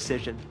Hoblet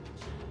decision.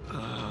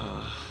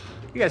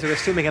 You guys are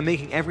assuming I'm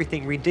making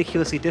everything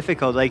ridiculously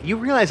difficult. Like, you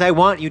realize I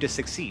want you to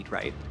succeed,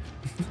 right?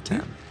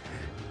 10.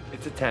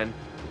 It's a 10.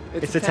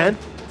 It's a 10?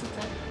 It's a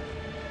 10.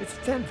 It's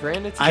a 10,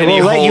 Fran. It's a I 10. will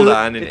you let hold you-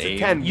 on and It's a aim?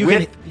 10. You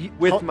with can-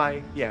 with hold-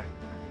 my yeah.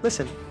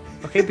 Listen,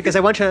 okay? Because I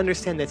want you to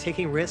understand that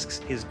taking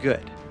risks is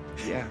good,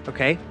 Yeah.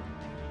 okay?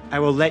 I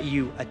will let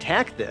you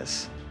attack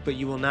this, but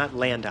you will not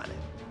land on it.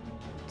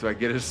 So I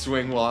get a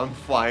swing while I'm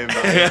flying by,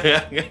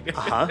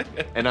 Uh-huh.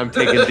 and I'm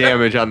taking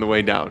damage on the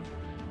way down.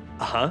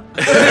 Uh-huh.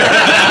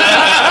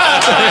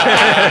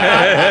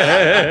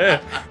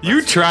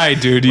 You tried,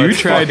 dude. You Let's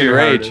tried fucking your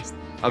rage. hardest.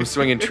 I'm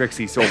swinging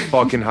Trixie so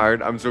fucking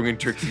hard. I'm swinging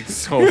Trixie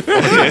so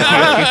fucking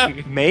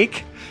hard.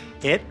 Make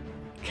it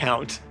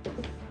count.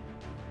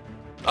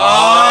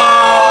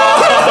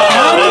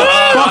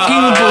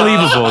 Fucking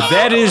believable.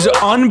 That is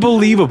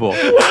unbelievable.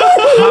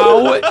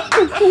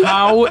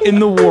 How in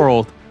the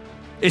world?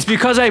 It's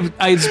because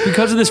it's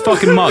because of this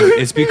fucking mug.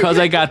 It's because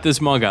I got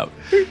this mug out.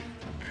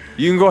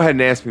 You can go ahead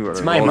and ask me what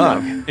It's my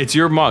mug. It's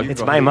your mug.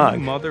 It's my mug.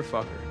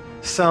 Motherfucker.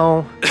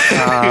 So,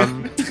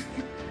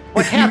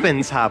 what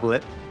happens,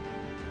 Hoblet?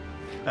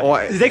 Oh,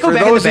 Did they go for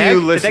back in the those of bag? you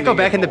Did they go listening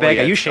back in the at bag?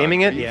 home, Are you it's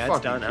shaming done. it? You Yeah, it's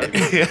fucking done.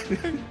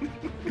 kidding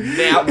me.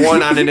 Nat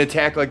 1 on an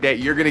attack like that,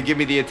 you're gonna give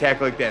me the attack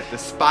like that. The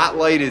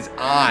spotlight is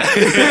on.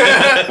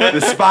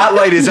 The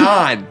spotlight is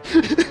on.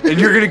 And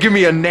you're gonna give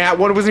me a nat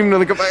 1. It wasn't even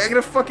like I got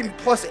a fucking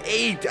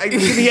 +8. I didn't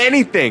give me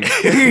anything.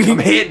 I'm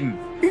hitting.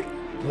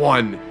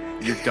 1.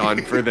 You're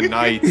done for the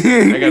night.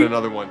 I got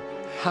another one.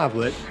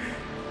 Hoblet.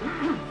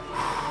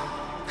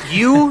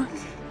 You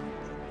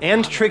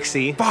and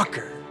Trixie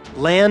Fucker.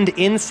 land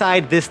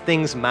inside this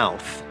thing's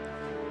mouth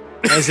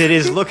as it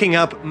is looking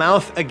up,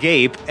 mouth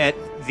agape, at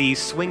the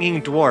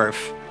swinging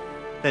dwarf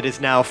that is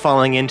now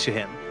falling into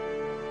him.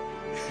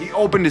 He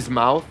opened his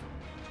mouth.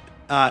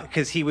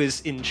 Because he was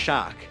in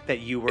shock that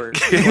you were.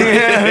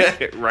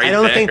 Right I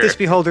don't think there. this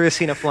beholder has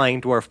seen a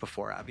flying dwarf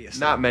before, obviously.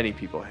 Not many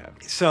people have.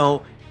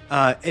 So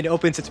it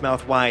opens its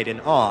mouth wide in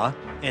awe,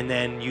 and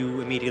then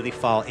you immediately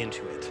fall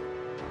into it.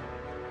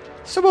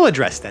 So we'll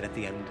address that at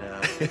the end,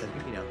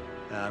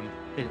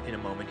 in a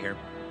moment here.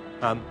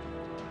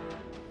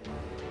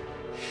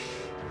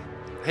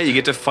 Hey, you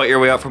get to fight your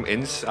way out from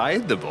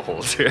inside the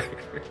beholder.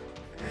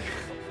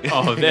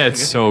 Oh,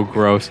 that's so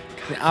gross.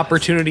 An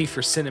opportunity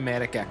for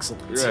cinematic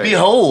excellence. Right.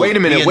 Behold. Wait a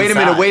minute. the Wait a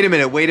minute. inside. Wait a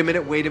minute. Wait a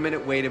minute. Wait a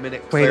minute. Wait a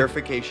minute.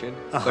 Clarification.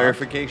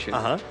 Clarification.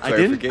 I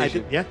didn't.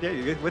 Yeah, yeah.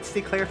 You're good. What's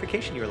the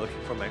clarification you were looking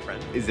for, my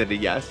friend? Is it a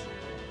yes?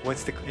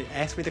 What's the?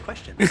 Ask me the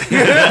question.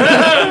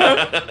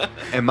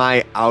 Am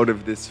I out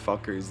of this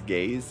fucker's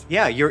gaze?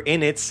 Yeah, you're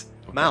in its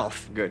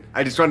mouth. Good.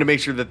 I just wanted to make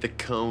sure that the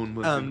cone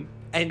was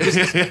And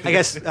just, I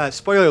guess,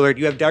 spoiler alert: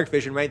 you have dark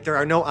vision, right? There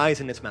are no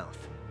eyes in its mouth.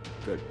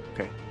 good.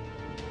 Okay.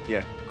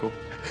 Yeah. Cool.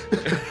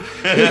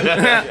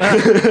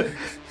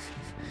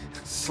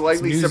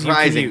 Slightly News you can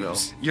surprising though.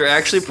 use. You're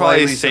actually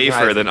probably Slightly safer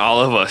surprising. than all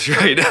of us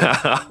right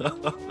now.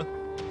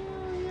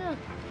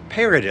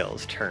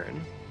 Paradil's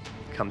turn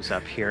comes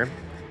up here,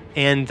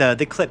 and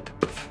the clip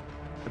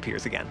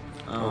appears again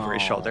over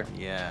his shoulder.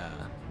 Yeah.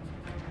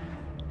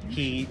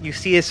 You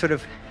see it sort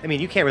of, I mean,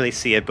 you can't really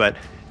see it, but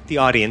the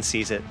audience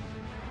sees it.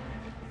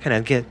 Kind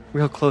of get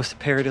real close to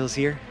Paradil's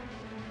ear.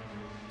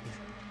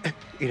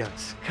 You know,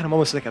 it's kind of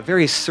almost like a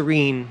very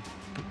serene,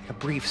 like a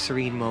brief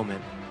serene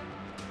moment.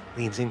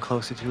 Leans in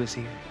closer to his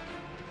ear.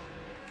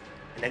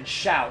 And then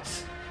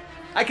shouts,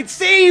 "I can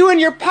see you and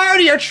your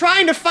party are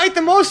trying to fight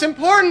the most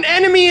important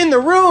enemy in the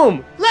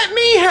room. Let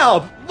me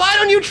help. Why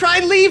don't you try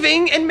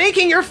leaving and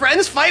making your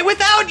friends fight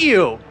without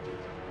you?"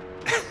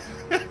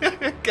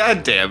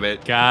 God damn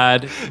it.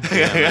 God.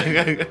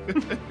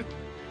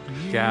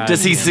 God.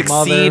 Does he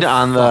succeed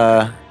on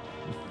the?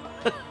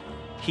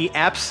 He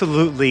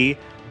absolutely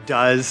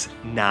does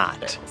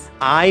not.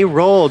 I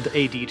rolled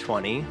a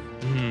d20,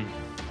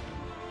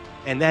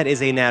 and that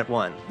is a nat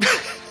 1.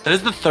 That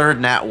is the third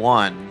nat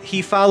 1.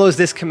 He follows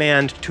this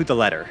command to the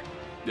letter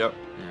Yep.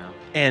 Yeah.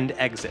 and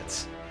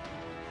exits.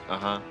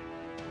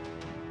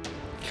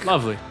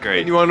 Lovely. Great.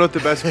 And you want to know what the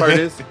best part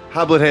is?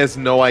 Hoblet has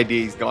no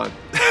idea he's gone.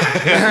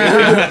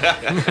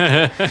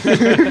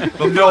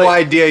 No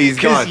idea he's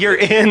Because gone. you're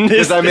in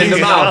this. Because I'm in the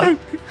thing. mouth.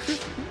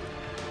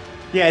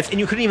 Yeah, and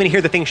you couldn't even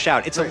hear the thing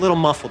shout. It's a little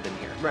muffled in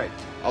here. Right.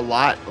 A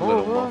lot. A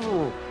little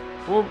muffled.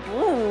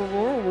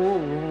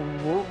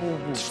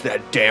 It's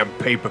that damn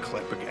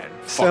paperclip again.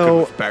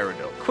 So- Fucking with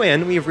Baradil.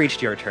 Quinn, we've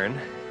reached your turn.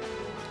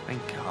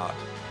 Thank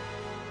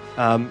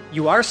God.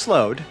 You are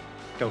slowed.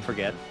 Don't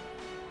forget.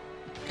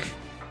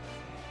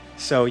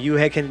 So you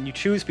can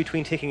choose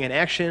between taking an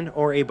action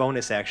or a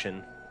bonus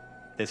action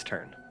this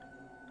turn.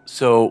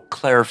 So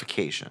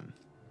clarification.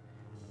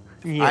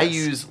 I Yes.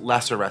 use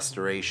lesser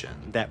restoration.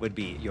 That would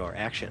be your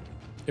action.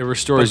 It But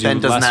restores then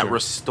you doesn't lesser. that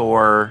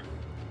restore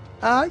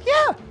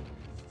Yeah,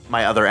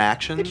 my other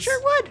actions? it sure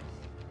would.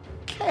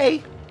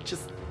 Okay.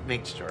 Just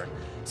make sure.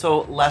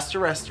 So lesser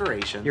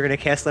restoration. You're gonna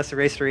cast lesser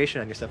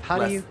restoration on yourself. How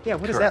do Less- you? Yeah.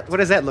 What does correct. that? What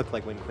does that look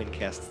like when Quinn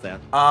casts that?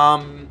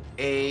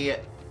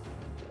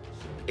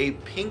 A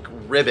pink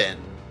ribbon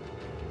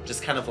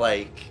just kind of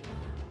like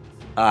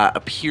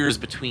appears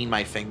between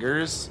my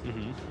fingers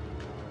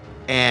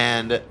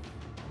and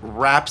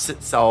wraps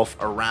itself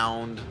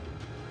around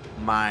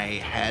my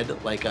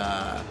head like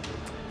a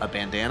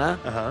bandana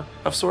Uh-huh.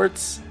 of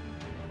sorts,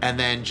 and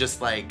then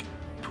just like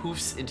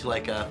poofs into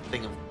like a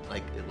thing of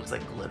like it looks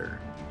like glitter,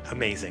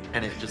 Amazing.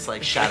 and it just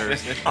like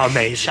shatters,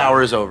 Amazing.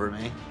 showers over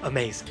me.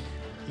 Amazing.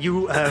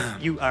 You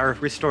you are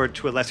restored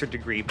to a lesser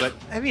degree, but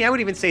I mean, I would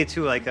even say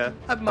to like a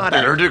moderate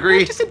better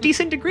degree? just a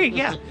decent degree.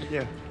 Yeah.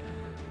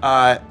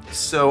 Yeah.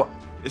 So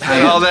Is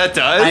that all that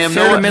does? I am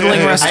Fair no, to middling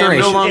I am restoration.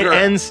 no longer. It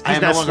ends. I He's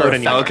am not no longer slowed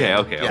anymore. Okay,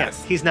 okay. Yeah. okay.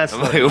 Yes, he's not I'm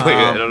slowed. like, wait,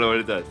 I don't know what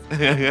it does.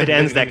 It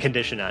ends that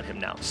condition on him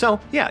now. So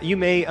yeah, you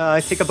may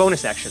take a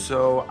bonus action.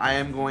 So I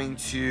am going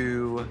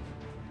to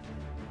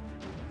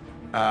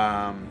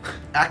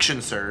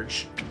action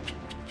surge,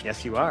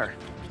 Yes, you are.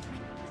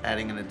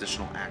 adding an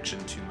additional action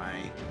to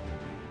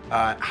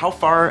my. How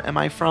far am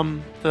I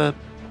from the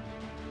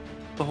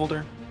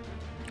beholder?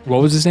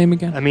 What was his name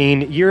again? I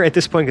mean, you're at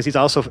this point because he's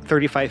also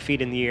 35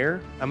 feet in the air.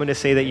 I'm going to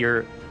say that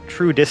your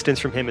true distance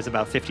from him is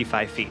about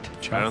 55 feet.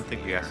 I don't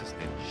think you asked his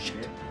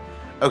name.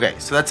 Okay,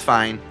 so that's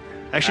fine.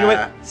 Actually, you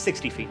know what?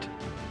 60 feet.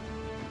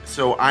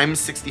 So I'm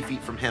 60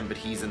 feet from him, but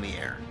he's in the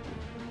air.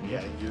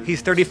 Yeah.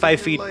 He's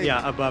 35 feet, Like-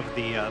 yeah, above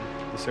the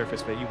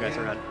surface, but you guys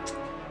are on.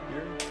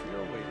 You're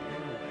away.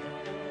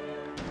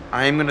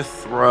 I'm gonna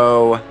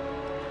throw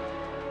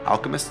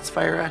Alchemist's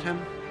Fire at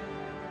him.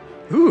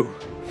 Ooh.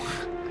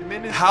 I'm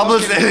in his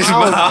Hoblet's fucking in his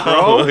mouth, mouth,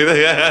 bro.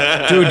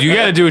 Dude, you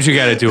gotta do what you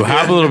gotta do.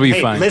 Hoblet will be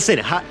Hey, fine.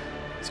 listen,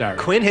 Sorry.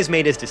 Quinn has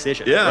made his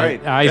decision. Yeah.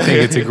 Right. I think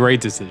it's a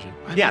great decision.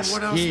 Yes.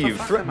 What else Heave.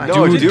 the fuck am I No,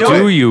 doing?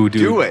 do it. you,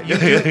 dude. Do it.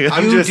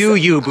 I'm You just, do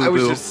you, I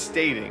was boo-boo. just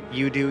stating.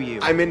 You do you.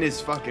 I'm in his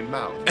fucking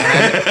mouth.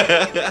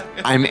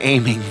 I'm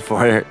aiming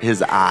for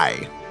his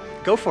eye.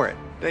 Go for it.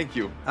 Thank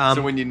you. Um,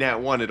 So when you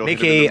nat one, it'll Make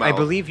hit him in a, the I mouth.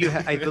 believe you,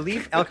 I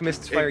believe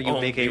Alchemist's Fire, you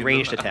won't make be a in the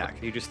ranged mouth. attack.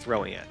 You're just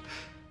throwing it.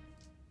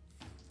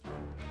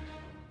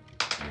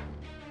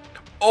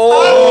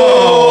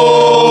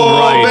 Oh,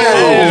 Right.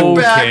 man,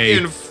 it's back Okay.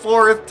 and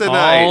forth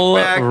tonight. All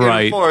back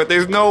right. and forth.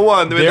 There's no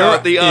one There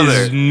without the other.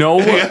 is no.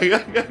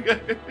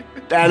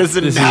 That is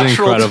a This is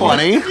natural incredible.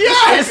 20.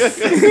 Yes.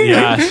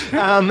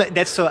 Yeah.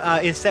 That's so.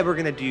 Instead, we're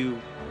gonna do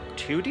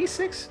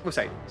 2d6. Oh,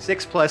 sorry,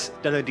 6 plus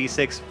another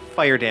d6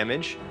 fire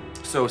damage,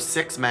 So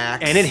 6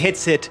 max. and it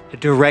hits it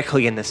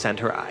directly in the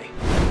center eye.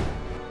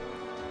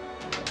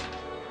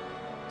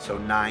 So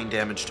 9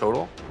 damage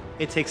total.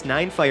 It takes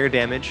 9 fire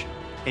damage,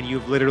 and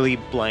you've literally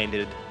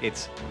blinded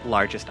its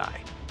largest eye.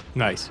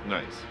 Nice.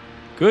 Nice.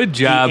 Good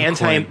job,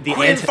 Quinn.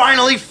 Quinn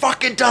finally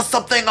fucking does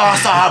something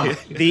awesome.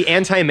 The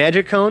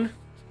anti-magic cone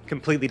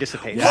completely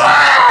dissipates.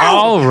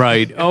 All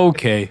right.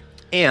 Okay.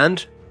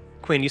 And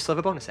Quinn, you still have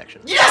a bonus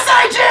action. Yes,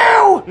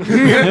 I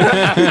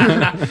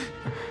do.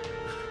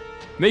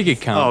 Make it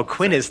Oh, count.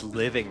 Quinn is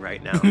living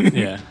right now.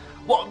 Yeah.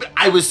 Well,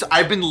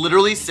 I've been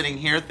literally sitting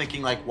here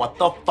thinking like, what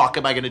the fuck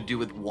am I gonna do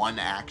with one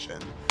action?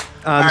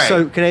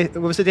 So can I?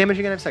 What was the damage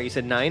again? I'm sorry. You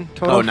said 9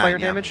 total Oh, 9, fire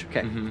yeah. damage.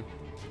 Okay.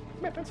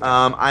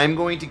 I'm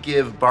going to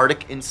give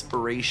Bardic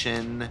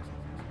Inspiration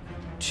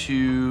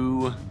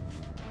to.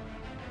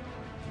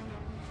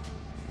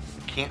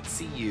 Can't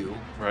see you.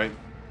 Right.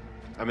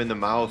 I'm in the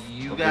mouth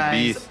You of the guys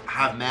beast.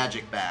 have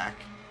magic back.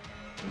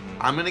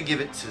 I'm gonna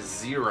give it to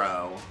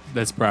 0.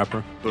 That's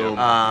proper.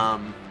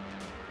 Boom.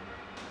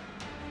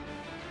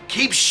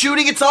 Keep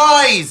shooting its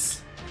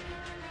eyes.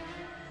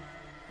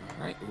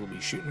 All right, we'll be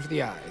shooting for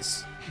the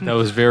eyes. That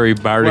was very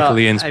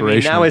bardically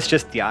inspirational. now it's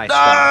just the eye spot.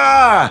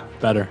 Ah!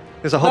 better.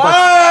 There's a whole bunch.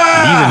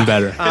 Ah! Even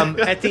better.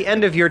 At the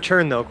end of your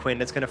turn, though,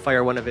 Quinn, it's going to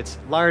fire one of its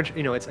large,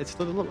 its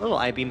little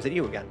eye beams at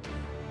you again.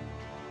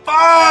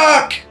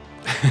 Fuck!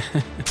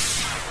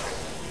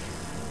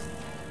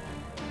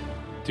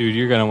 Dude,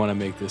 you're going to want to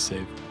make this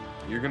save.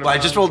 You're gonna. Well, I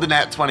just rolled a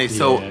nat 20,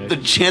 so Yeah. the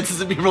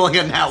chances of me rolling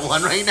a nat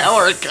 1 right now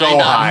are So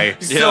kinda high.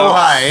 So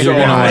high. You're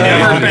gonna wanna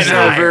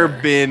Never make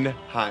this been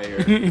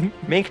higher.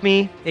 Make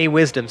me a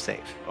wisdom save.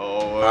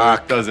 Oh,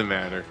 Fuck. it doesn't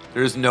matter.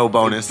 There's no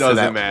bonus It doesn't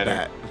to that,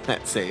 matter.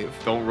 that save.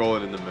 Don't roll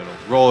it in the middle.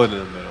 Roll it in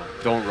the middle.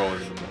 Don't roll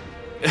it in the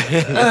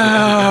middle.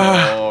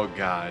 Oh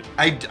God.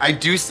 I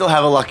do still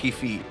have a lucky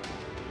feat.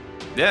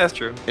 Yeah, that's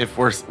true. If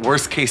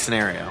worst case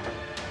scenario.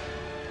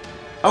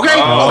 Okay,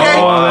 Oh, okay,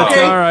 that's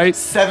okay. all right.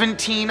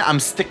 17, I'm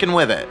sticking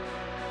with it.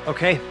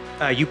 Okay,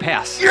 you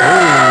pass.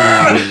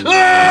 I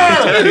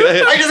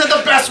just had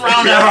the best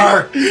round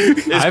ever.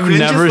 I've Quinn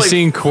never just, like,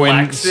 seen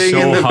Quinn flexing so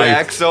in the hyped.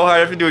 back so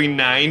hard after doing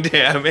 9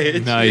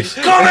 damage. Nice.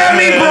 Come at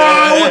me,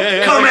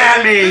 bro! Come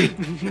at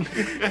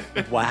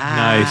me!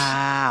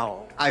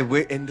 Wow.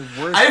 And the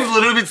worst. I've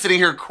literally been sitting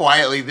here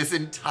quietly this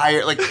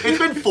entire, it's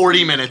been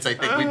 40 minutes, I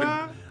think.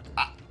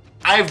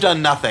 I've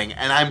done nothing,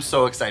 and I'm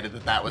so excited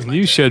that was my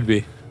You turn. should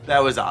be.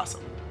 That was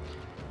awesome.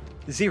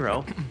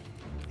 0.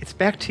 It's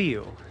back to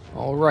you.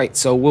 All right,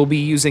 so we'll be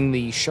using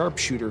the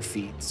sharpshooter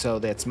feat. So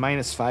that's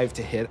 -5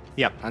 to hit.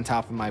 Yep. On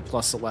top of my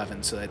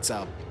 +11, so that's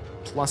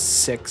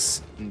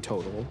 +6 in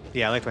total.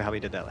 Yeah, I like how we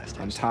did that last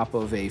time. On top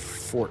of a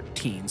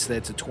 14, so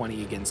that's a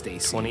 20 against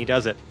AC. 20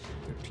 does it.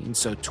 13,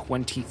 so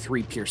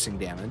 23 piercing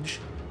damage.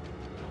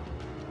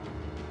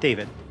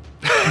 David.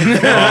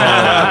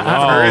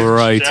 All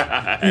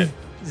right.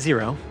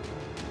 0.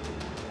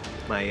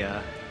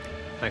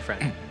 My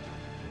friend.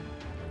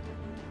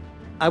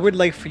 I would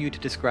like for you to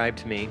describe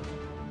to me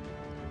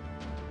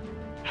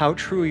how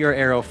true your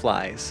arrow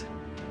flies,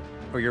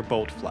 or your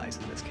bolt flies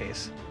in this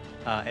case,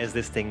 as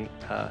this thing,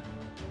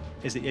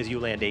 as you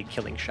land a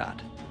killing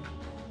shot.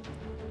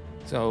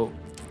 So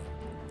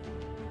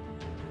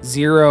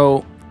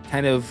 0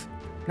 kind of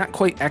not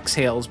quite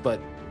exhales, but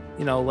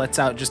lets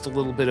out just a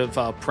little bit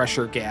of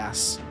pressure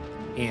gas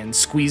and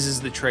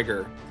squeezes the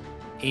trigger,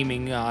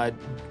 aiming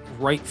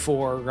right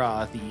for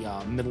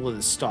the middle of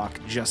the stalk,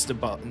 just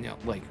above,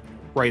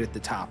 right at the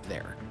top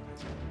there.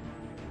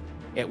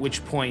 At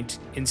which point,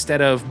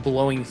 instead of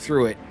blowing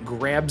through it,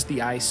 grabs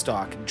the eye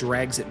stalk,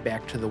 drags it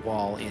back to the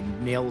wall,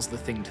 and nails the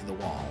thing to the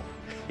wall,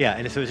 Yeah,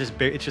 and so it's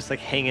just like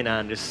hanging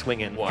on, just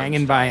swinging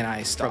hanging by an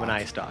eye stalk. from an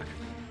eye stalk.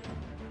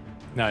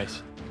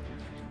 Nice.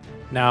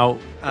 Now,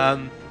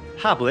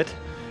 Hoblet.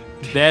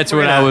 that's We're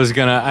what I gonna- was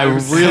gonna. I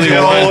really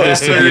still want this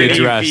to 30 be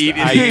addressed. feet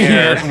in I the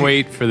air. can't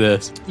wait for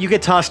this. You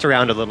get tossed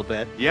around a little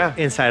bit Yeah.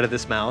 inside of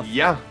this mouth.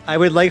 Yeah. I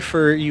would like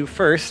for you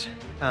first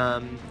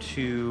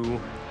to.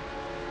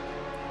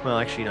 Well,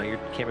 actually, no, you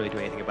can't really do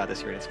anything about this.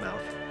 You're in its mouth.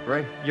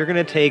 Right. You're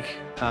going to take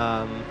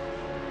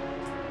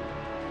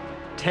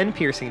 10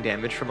 piercing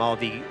damage from all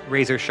the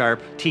razor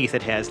sharp teeth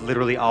it has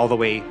literally all the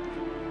way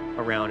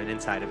around and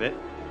inside of it.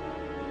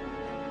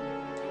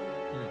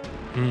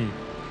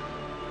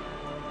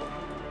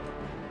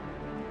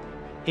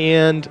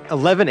 And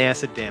 11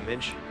 acid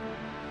damage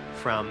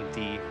from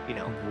the,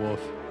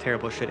 Wolf.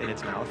 terrible shit in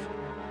its mouth.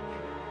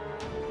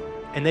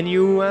 And then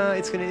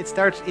it's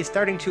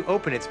starting to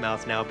open its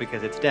mouth now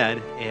because it's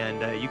dead,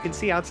 and you can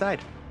see outside.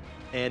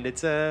 And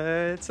it's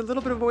a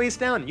little bit of a ways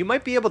down. You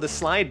might be able to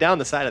slide down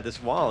the side of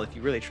this wall if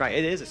you really try.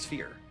 It is a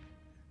sphere,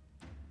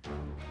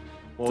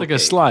 It's like a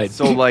slide.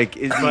 So like,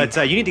 is he, but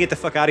you need to get the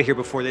fuck out of here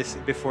before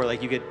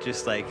you get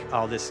just like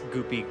all this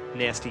goopy,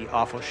 nasty,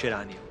 awful shit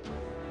on you,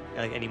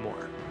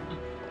 anymore.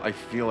 I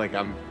feel like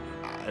I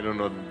don't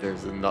know that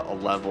there's a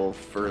level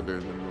further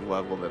than the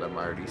level that I'm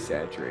already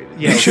saturated.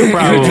 Yeah, You should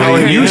telling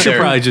probably. me You should there-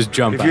 probably just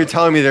jump If out. you're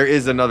telling me there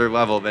is another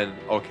level, then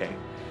okay.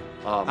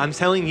 I'm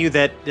telling you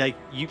that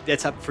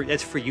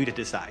that's for you to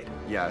decide.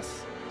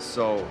 Yes.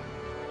 So.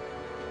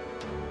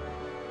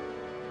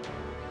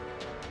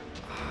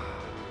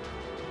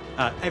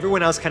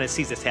 Everyone else kind of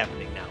sees this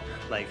happening now.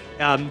 Like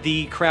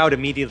the crowd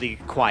immediately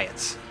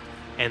quiets,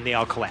 and they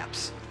all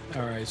collapse.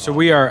 All right, so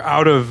we are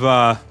out of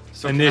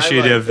So can I,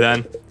 initiative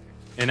like- then,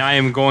 and I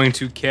am going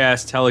to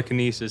cast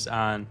telekinesis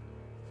on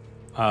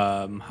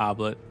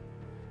Hoblet,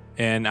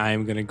 and I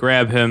am going to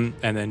grab him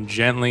and then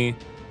gently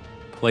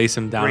place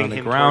him down Bring on the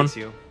him ground. towards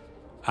you.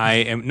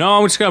 I'm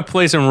just going to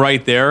place him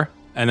right there,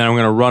 and then I'm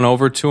going to run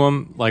over to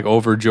him like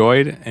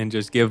overjoyed and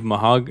just give him a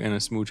hug and a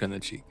smooch on the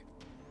cheek.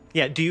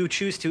 Yeah. Do you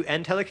choose to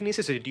end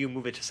telekinesis, or do you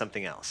move it to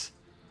something else?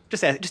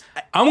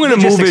 I'm going to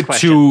move logistics it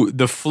question. to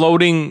the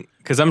floating,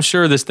 because I'm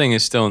sure this thing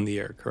is still in the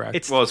air,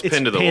 correct? Well, it's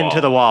pinned to the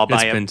wall. wall It's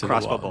by a pinned to the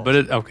crossbow wall. bolt.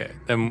 But okay,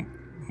 then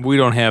we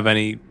don't have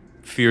any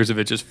fears of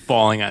it just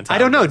falling on top. I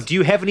don't know. of us. Do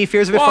you have any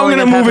fears of it Well, I'm falling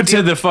gonna on top move of it to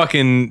you? the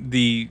fucking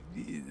the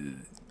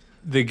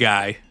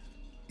guy.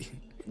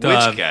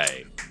 Which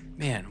guy?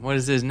 Man, what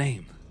is his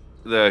name?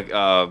 The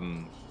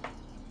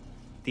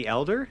The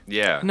elder?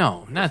 yeah.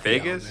 No, not the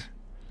Vegas? elder.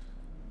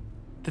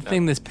 The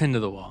thing that's pinned to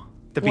the wall.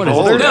 The What is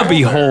beholder? it? The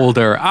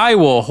beholder. I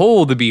will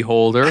hold the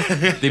beholder.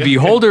 The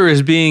beholder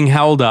is being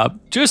held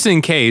up just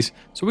in case,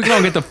 so we can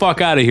all get the fuck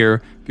out of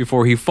here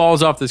before he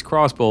falls off this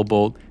crossbow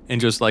bolt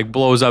and just like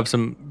blows up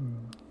some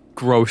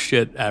gross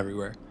shit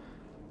everywhere.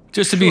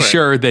 Just to be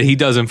sure that he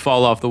doesn't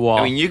fall off the wall.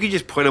 I mean, you could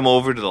just put him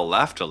over to the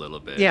left a little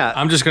bit. Yeah.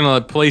 I'm just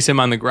gonna place him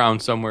on the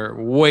ground somewhere,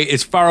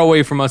 as far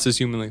away from us as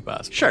humanly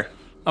possible. Sure.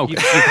 Okay.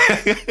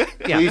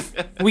 Yeah.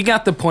 We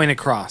got the point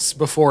across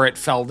before it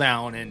fell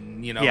down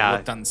and, Yeah.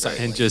 looked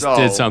unsightly. And just So-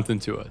 did something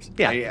to us.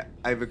 Yeah.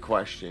 I have a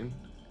question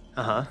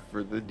Uh huh.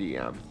 for the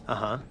DM. Uh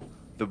huh.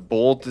 The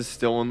bolt is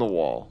still in the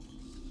wall.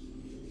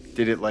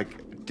 Did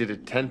a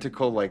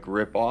tentacle like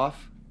rip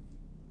off?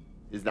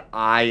 Is the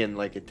eye and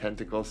like a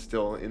tentacle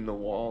still in the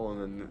wall,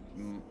 and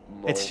then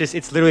It's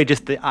literally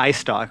just the eye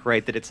stalk,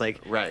 right? That it's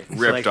like right. it's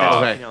Ripped like,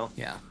 off. Right. You know,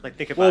 Yeah. like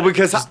think about Well, it.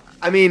 because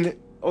I mean,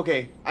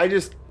 okay,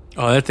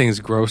 Oh, that thing's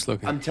gross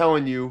looking. I'm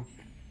telling you,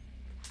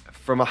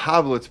 from a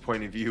Hoblet's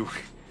point of view,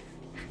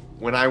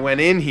 when I went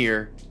in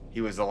here,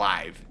 he was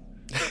alive.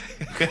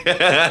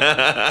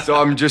 So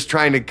I'm just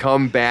trying to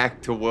come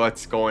back to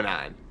what's going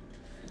on.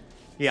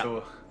 yeah.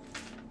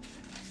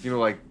 So,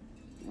 like,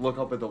 look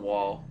up at the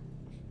wall.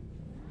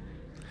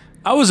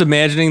 I was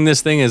imagining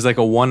this thing as like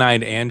a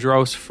one-eyed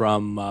Andros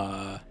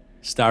from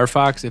Star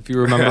Fox, if you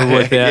remember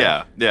what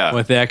that yeah.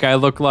 what that guy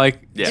looked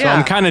like. Yeah. So Yeah.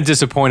 I'm kind of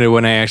disappointed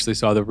when I actually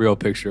saw the real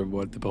picture of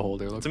what the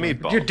beholder looked It's a like.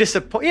 meatball. You're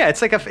disappointed. Yeah,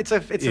 it's like it's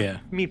Yeah.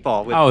 a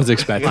meatball. With I was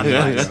expecting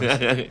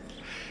that.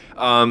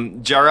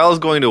 Jarrell's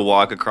going to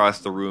walk across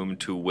the room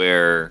to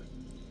where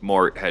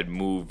Mort had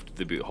moved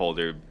the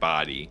beholder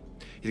body.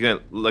 He's going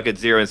to look at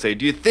Zero and say,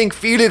 "Do you think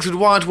Felix would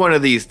want one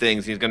of these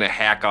things?" He's going to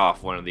hack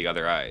off one of the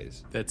other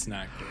eyes. That's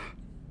not good.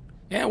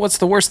 Yeah, what's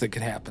the worst that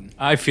could happen?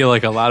 I feel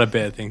like a lot of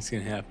bad things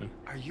can happen.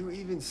 Are you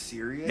even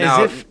serious?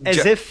 Now,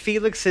 as if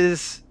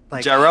Felix's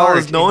like Jarrell heart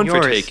is known and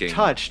for yours taking.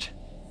 touched.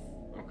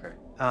 Okay.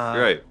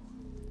 You're right.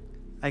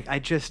 I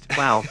just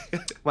wow.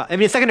 Wow. I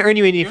mean, it's not going to earn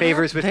you any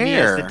favors with me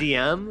as the there.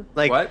 DM.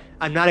 Like, What?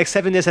 I'm not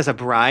accepting this as a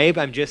bribe.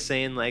 I'm just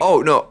saying, like,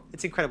 Oh, no.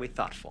 it's incredibly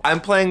thoughtful. I'm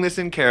playing this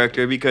in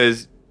character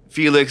because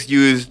Felix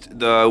used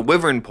the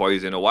wyvern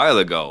poison a while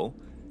ago.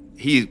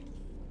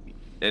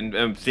 And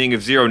I'm seeing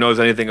if Zero knows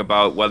anything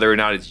about whether or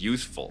not it's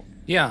useful.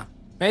 Yeah.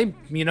 Maybe,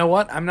 you know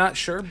what? I'm not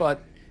sure, but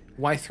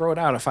why throw it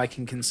out if I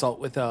can consult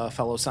with a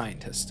fellow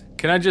scientist?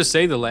 Can I just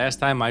say the last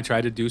time I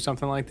tried to do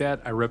something like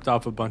that, I ripped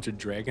off a bunch of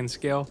dragon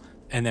scale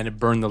and then it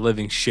burned the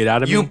living shit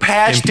out of me. You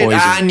patched and it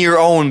poisoned. on your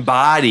own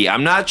body.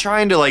 I'm not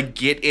trying to like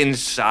get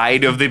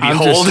inside of the I'm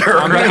just- beholder.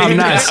 I'm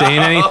not saying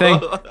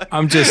anything.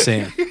 I'm just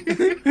saying.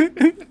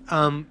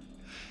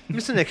 I'm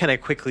just going to kind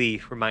of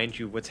quickly remind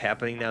you what's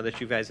happening now that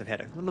you guys have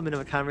had a little bit of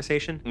a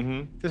conversation.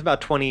 Mm-hmm. There's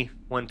about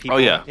 21 people Oh,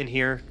 yeah. in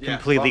here, Yeah,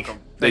 completely welcome.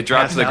 They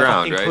dropped passed to the out,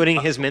 ground, right?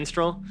 including his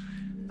minstrel,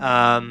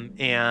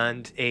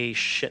 and a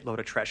shitload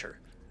of treasure.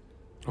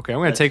 Okay, I'm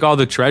gonna take all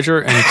the treasure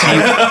and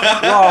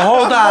Whoa,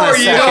 hold on a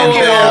second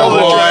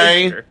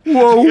there, boy.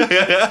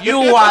 whoa,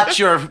 You watch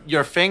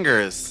your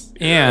fingers.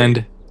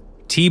 and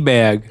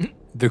teabag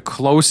the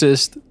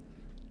closest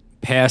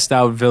passed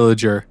out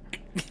villager.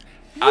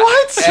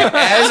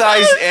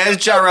 As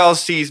Jarrell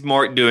sees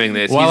Mort doing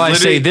this, While I he's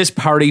say literally- this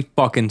party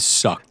fucking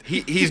sucked.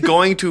 he's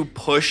going to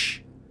push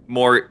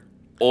Mort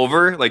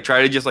over, like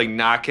try to just like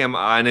knock him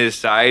on his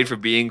side for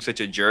being such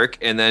a jerk,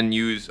 and then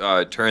use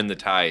turn the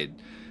tide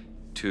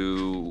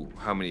to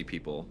how many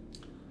people?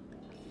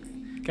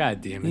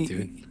 God damn it,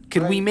 dude.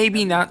 Could we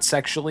maybe not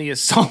sexually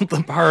assault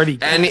the party?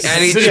 Any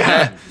guys?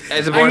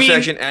 as a I bonus mean,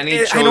 action, any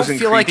I chosen don't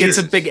feel like it's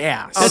a creatures. big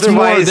ass.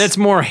 Otherwise- That's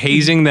more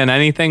hazing than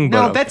anything,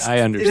 but No, that's I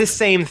understand. the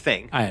same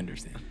thing. I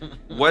understand.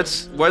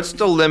 What's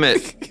the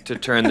limit to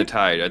turn the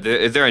tide?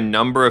 Is there a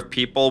number of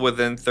people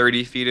within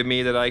 30 feet of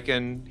me that I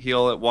can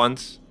heal at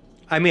once?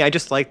 I mean, I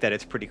just like that.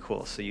 It's pretty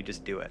cool. So you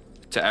just do it.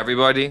 To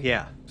everybody?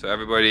 Yeah. So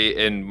everybody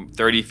in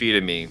 30 feet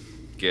of me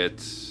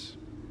gets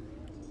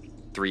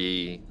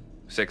 3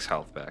 6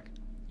 health back.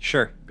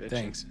 Sure.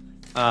 Thanks.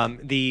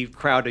 The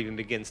crowd even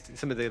begins.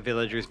 Some of the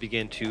villagers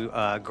begin to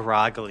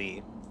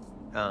groggily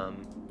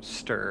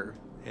stir,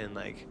 and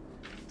like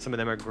some of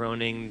them are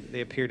groaning.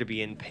 They appear to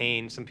be in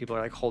pain. Some people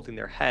are like holding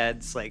their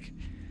heads, like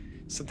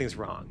something's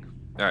wrong.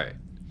 All right.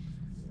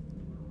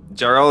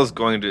 Jarrell is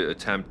going to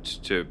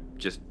attempt to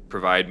just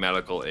provide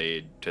medical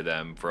aid to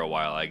them for a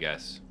while, I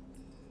guess.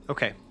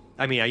 Okay.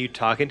 I mean, are you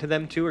talking to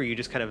them too, or are you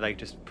just kind of like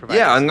just providing?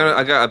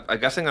 Yeah, I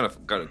guess I'm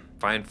gonna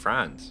find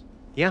Franz.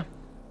 Yeah.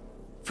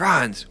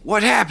 Franz,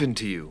 what happened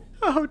to you?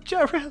 Oh,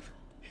 Jarrell,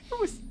 it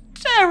was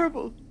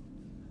terrible.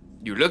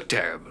 You look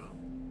terrible.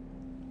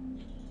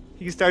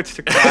 He starts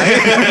to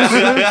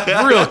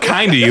cry. Real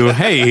kind of you.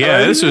 Hey,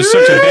 yeah, this was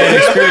such a bad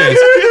experience.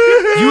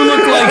 You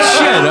look like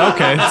shit.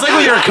 Okay. It's like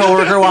when your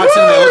coworker walks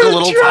in and they look a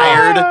little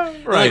tired.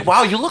 Right. Like,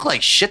 wow, you look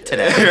like shit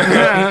today.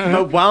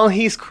 But while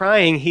he's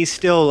crying, he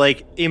still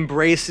like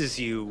embraces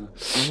you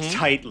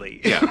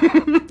tightly. Yeah.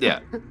 Yeah.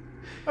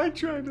 I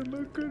tried to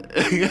look good.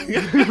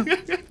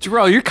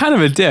 Jarrell, you're kind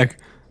of a dick.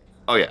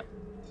 Oh yeah.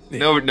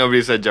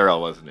 Nobody said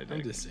Jarrell wasn't a dick.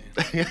 I'm just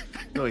saying.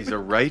 No, he's a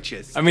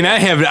righteous. I mean,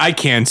 I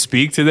can't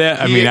speak to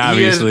that. I mean,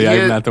 obviously,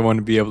 I'm not the one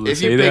to be able to if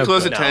say you that. pay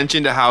close but-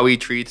 attention to how he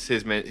treats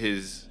his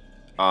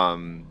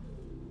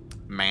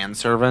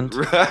Manservant.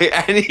 right,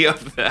 any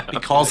of them. He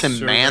calls him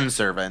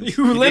manservant.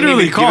 You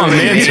literally call him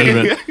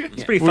manservant,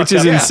 It's pretty which fucked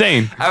is up.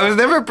 insane. I was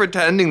never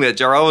pretending that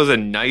Jarrell was a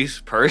nice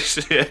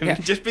person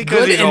just because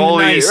Good he's and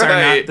holy. nice are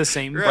right. not the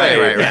same.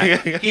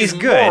 Right. He's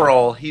good.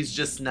 moral. He's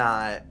just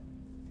not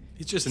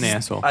He's just an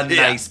asshole. a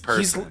nice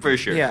person. For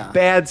sure. Yeah.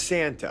 Bad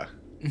Santa.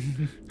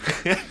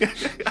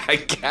 I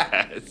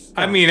guess.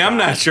 I mean, I'm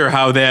not sure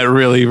how that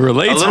really A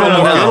relates.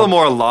 little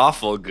more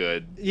lawful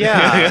good.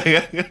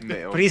 Yeah.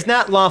 No. But he's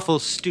not lawful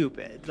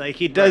stupid. Like,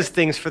 he does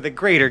things for the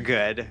greater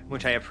good,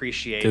 which I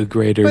appreciate. The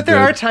greater But there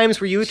good. are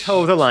times where you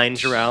toe the line,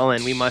 Jarrell,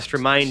 and we must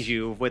remind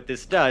you of what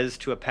this does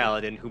to a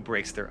paladin who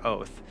breaks their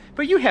oath.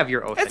 But you have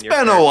your oath It's in your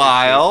been a character,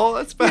 while.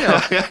 It's been.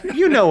 too.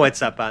 You know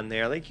what's up on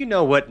there. Like, you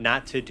know what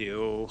not to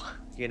do,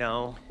 you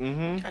know?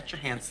 Got your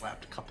hand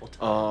slapped a couple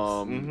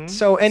times.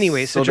 So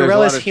anyway, so So there's a Jarrell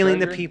lot is of healing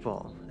the treasure?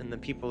 people, and the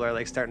people are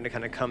like starting to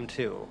kind of come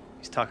to.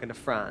 He's talking to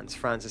Franz.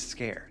 Franz is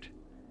scared.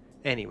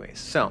 Anyways,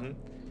 so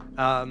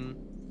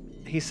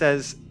he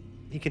says,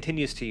 he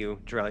continues to you,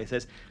 Jarrell. He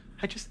says,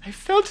 I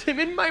felt him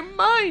in my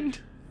mind.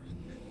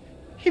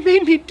 He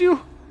made me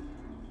do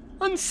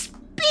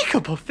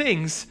unspeakable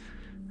things.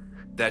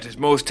 That is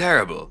most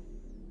terrible.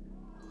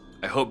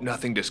 I hope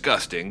nothing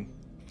disgusting.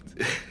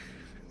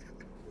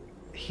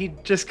 He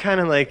just kind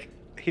of like,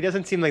 he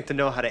doesn't seem like to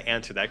know how to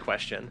answer that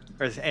question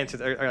or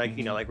like,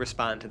 you know, like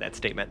respond to that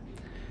statement.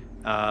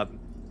 And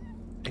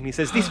he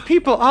says, these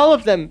people, all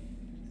of them,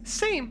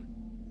 same.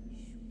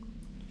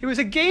 It was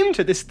a game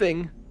to this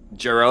thing.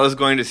 Jarrell is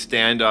going to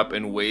stand up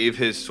and wave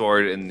his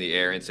sword in the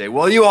air and say,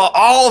 "Well, you are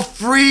all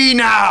free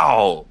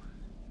now."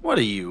 What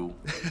are you?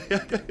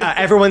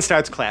 Everyone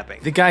starts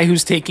clapping. The guy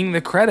who's taking the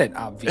credit,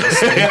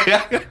 obviously.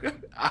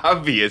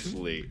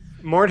 Obviously.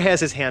 Mord has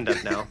his hand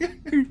up now.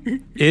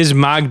 Is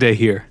Magda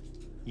here?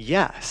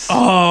 Yes.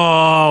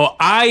 Oh,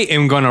 I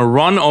am going to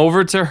run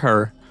over to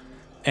her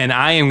and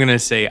I am going to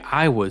say,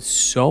 I was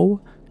so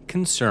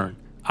concerned.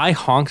 I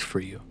honked for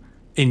you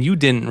and you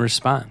didn't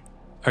respond.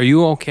 Are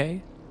you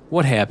okay?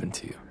 What happened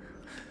to you?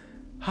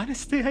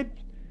 Honestly, I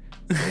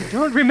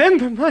don't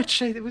remember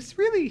much. It's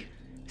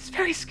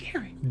very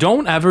scary.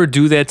 Don't ever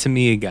do that to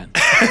me again.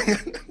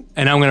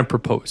 And I'm going to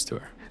propose to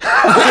her.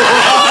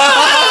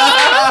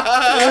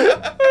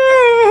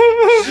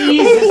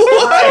 Jesus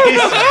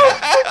Christ.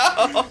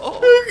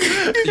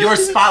 Your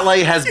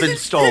spotlight has been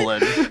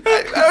stolen.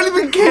 I don't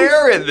even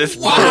care at this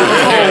point.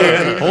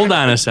 Hold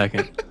on a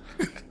second.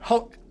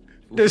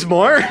 There's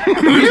more?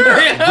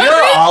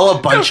 We're all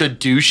a bunch of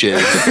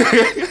douches.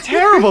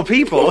 Terrible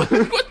people.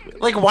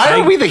 Like, why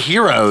are we the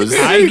heroes?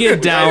 I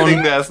get I think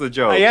down. that's the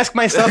joke. I ask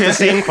myself the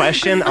same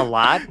question a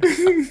lot.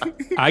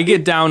 I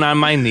get down on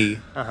my knee.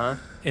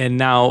 And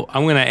now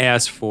I'm going to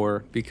ask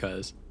for,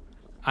 because,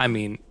 I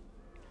mean,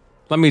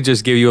 let me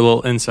just give you a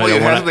little insight Well, you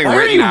on have what something Why are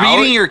written you out?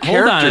 reading your Hold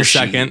character on a sheet?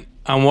 second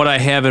on what I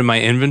have in my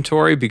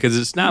inventory, because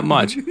it's not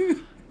much.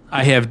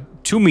 I have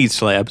 2 meat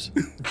slabs,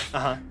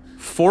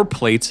 4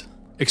 plates,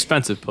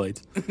 expensive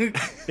plates,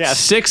 Yes.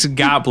 6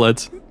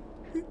 goblets,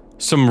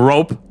 some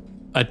rope,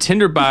 a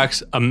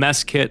tinderbox, a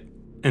mess kit,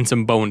 and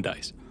some bone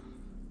dice.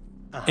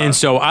 And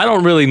so I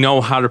don't really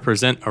know how to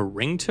present a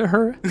ring to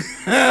her.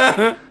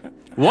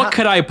 What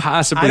could I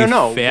possibly I don't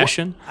know.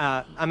 fashion?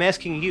 I'm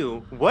asking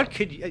you, what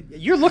could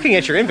you're looking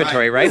at your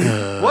inventory, right?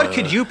 What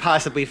could you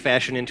possibly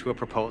fashion into a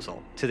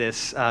proposal to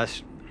this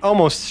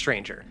almost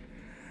stranger?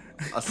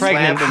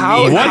 Pregnant.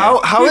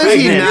 How has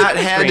he Pregnant not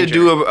had to stranger.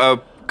 do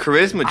a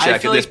charisma check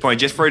at feel this like- point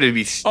just for it to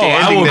be Oh, I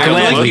standing will there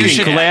gladly, looking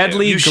at him?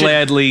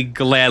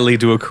 gladly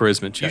do a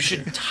charisma check. You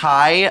should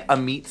tie a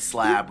meat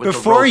slab with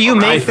Before the rope you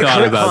around make it. the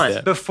thought about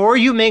that. before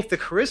you make the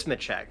charisma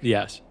check,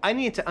 Yes. I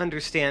need to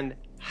understand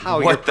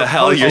how What the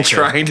hell you're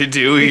trying to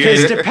do Because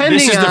here? depending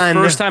This is the on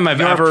first time I've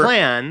your ever-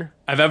 plan,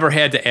 I've ever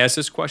had to ask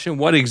this question.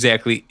 What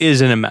exactly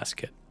is in a mess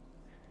kit?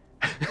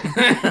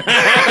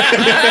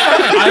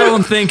 I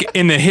don't think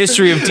in the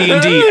history of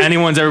D&D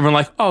anyone's ever been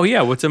like, oh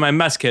yeah, what's in my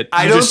mess kit?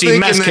 I You don't just see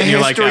think mess in kit the and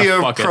you're like, history "Ah,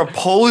 of fuck it."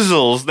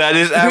 proposals that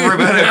has ever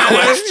been a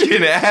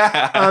question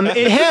asked.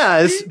 It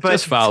has, but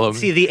Just follow me.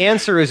 see, the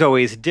answer is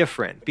always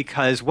different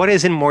because what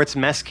is in Mort's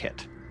mess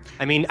kit?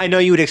 I mean, I know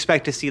you would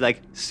expect to see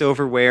like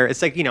silverware.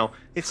 It's like,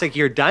 it's like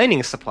your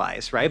dining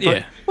supplies, right? But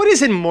Yeah. what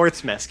is in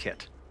Mort's mess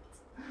kit?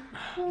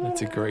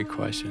 That's a great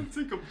question. It's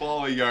like a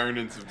ball of yarn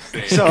and some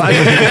sand. So I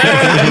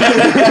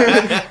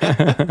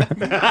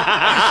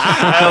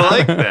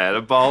like that.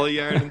 A ball of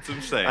yarn and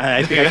some sand.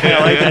 I think I kind of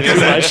like that too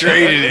Because I much.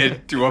 traded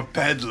it to a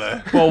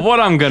peddler. Well, what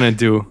I'm gonna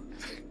do,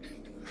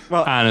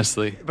 Well,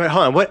 honestly, but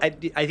hold on. What I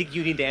think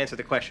you need to answer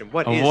the question.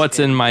 What is what's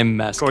in my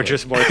mess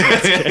gorgeous kit? Mort's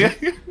mess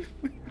kit?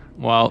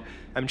 Well,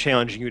 I'm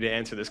challenging you to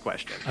answer this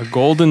question. a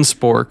golden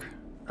spork,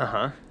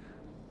 Uh-huh.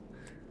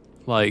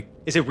 like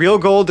Is it real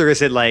gold or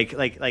is it like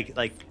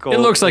gold? it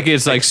looks like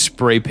it's like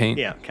spray paint.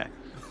 Yeah. Okay.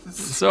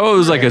 So it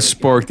was like a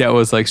spork that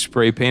was like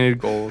spray painted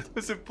gold.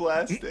 Was it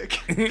plastic?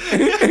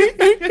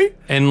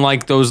 And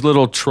like those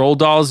little troll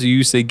dolls you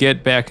used to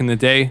get back in the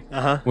day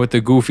with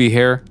the goofy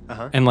hair,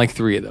 and like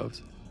 3 of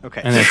those.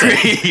 Okay. And that's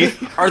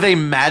it. Are they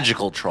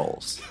magical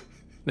trolls?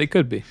 They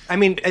could be. I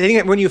mean, I think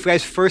that when you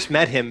guys first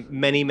met him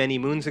many, many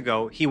moons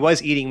ago, he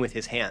was eating with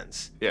his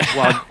hands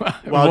while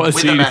Was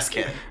With he- a mess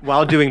kit.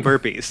 while doing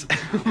burpees.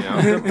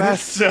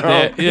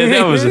 Yeah,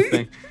 that was a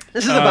thing.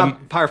 This is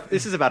about par.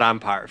 This is about on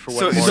par for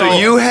what. So Mort-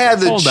 you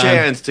had the Hold on.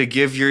 chance to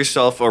give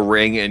yourself a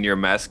ring in your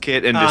mess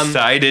kit and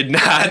decided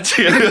not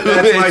to.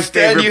 That's my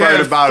Instead, favorite you part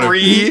have about it.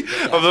 3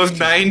 of those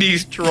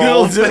 90s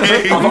troll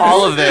things. Of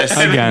all of this,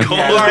 Again.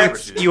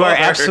 you are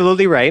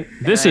absolutely right.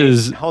 This And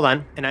is- hold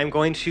on, and I'm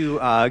going to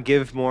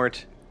give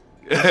Mort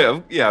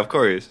Yeah, of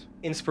course.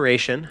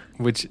 inspiration.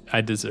 Which I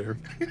deserve.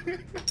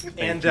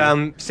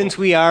 And since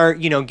we are,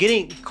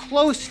 getting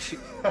close to,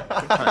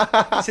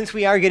 since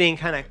we are getting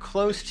kind of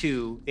close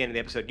to the end of the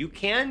episode, you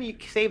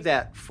save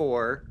that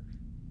for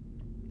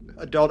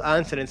adult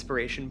onset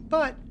inspiration.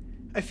 But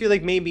I feel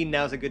like maybe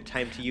now's a good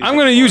time to use. I'm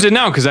going to use it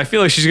now because I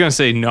feel like she's going to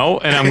say no,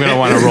 and I'm going to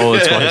want to roll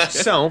it twice.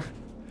 So,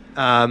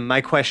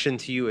 my question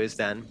to you is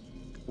then,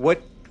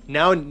 what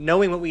now?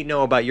 Knowing what we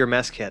know about your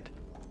mess kit,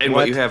 And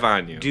what you have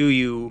on you. do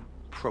you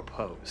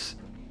propose?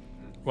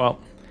 Well,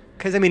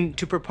 Because I mean,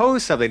 to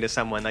propose something to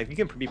someone, like you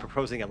can be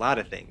proposing a lot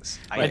of things,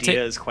 I take-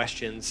 ideas,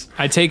 questions.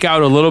 I take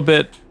out a little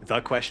bit The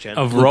question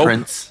of rope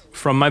blueprints.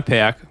 from my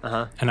pack,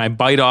 Uh-huh. and I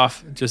bite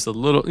off just a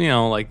little,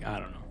 like, I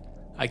don't know.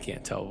 I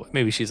can't tell.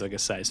 Maybe she's like a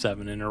size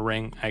 7 in her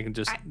ring. I can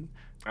just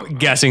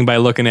guessing by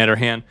looking at her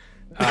hand.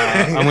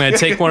 I'm going to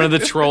take one of the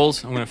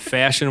trolls. I'm going to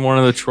fashion one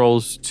of the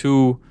trolls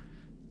to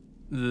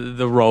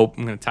the rope.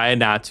 I'm going to tie a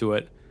knot to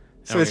it.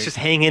 So it's just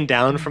hanging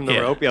down from the Yeah.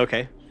 rope. Yeah,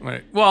 okay.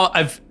 Right. Well,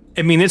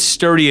 it's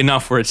sturdy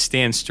enough where it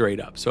stands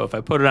straight up. So if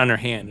I put it on her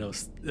hand,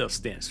 it'll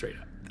stand straight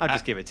up. I'll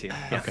just give it to you.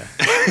 Yeah. Okay.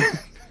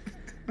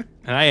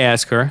 And I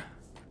ask her,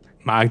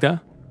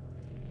 Magda,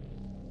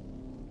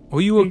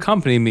 will you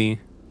accompany me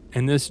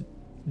in this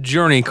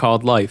journey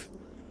called life?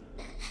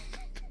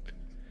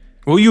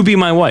 Will you be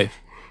my wife?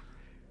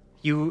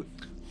 You.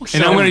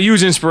 And I'm going to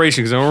use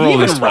inspiration because I'm going to roll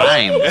He this even twice.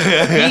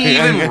 rhymed. He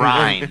even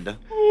rhymed.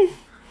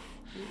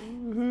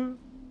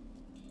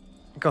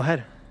 Go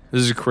ahead.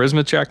 This is a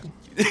charisma check.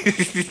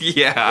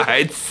 Yeah,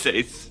 I'd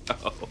say so.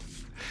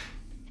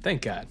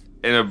 Thank God.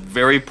 And a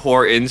very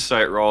poor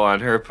insight roll on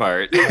her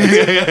part. Fucking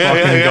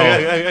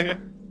go.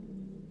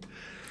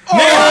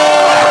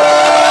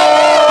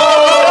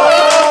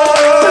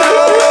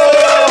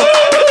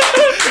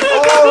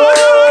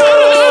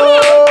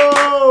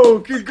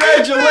 Oh,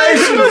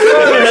 congratulations!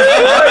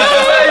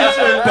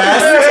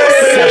 Best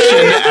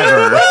session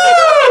ever.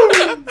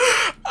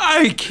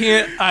 I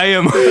can't.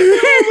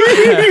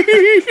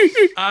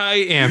 I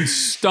am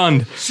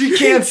stunned. She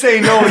can't say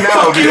no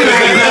now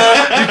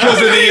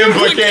because of the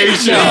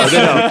implications.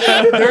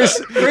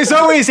 There's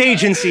always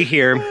agency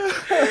here.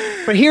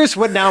 But here's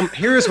what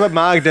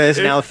Magda is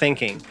now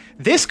thinking.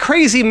 This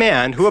crazy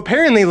man, who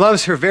apparently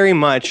loves her very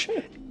much,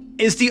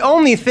 is the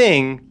only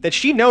thing that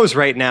she knows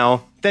right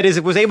now that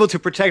was able to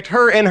protect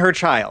her and her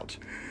child.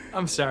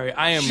 I'm sorry.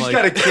 I am She's like.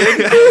 got a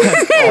kid.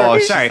 Oh,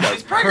 sorry.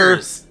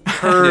 Preggers.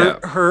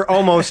 Her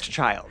almost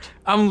child.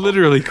 I'm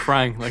literally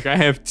crying. Like I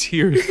have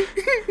tears.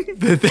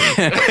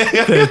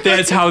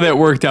 That's how that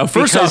worked out.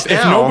 First Because off,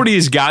 if now-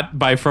 nobody's got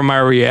from my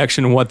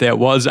reaction what that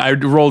was, I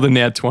rolled a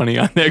nat 20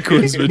 on that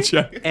charisma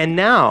check. And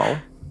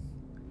now,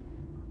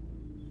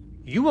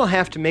 you will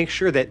have to make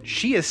sure that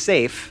she is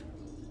safe.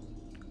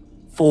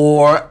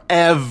 Forever.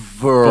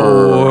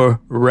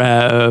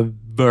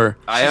 Forever.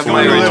 I have She's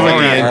my going to live with original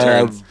the answer.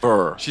 interns.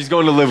 Ever. She's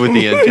going to live with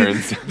the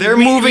interns. They're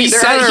moving.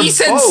 They're on our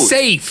boat.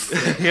 safe.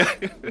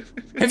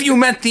 Have you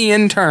met the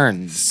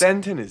interns?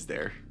 Stenton is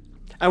there.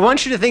 I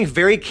want you to think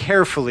very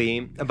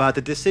carefully about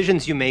the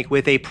decisions you make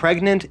with a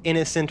pregnant,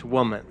 innocent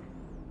woman.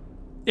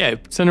 Yeah,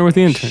 send her with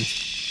the intern.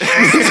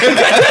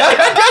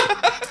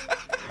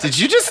 Did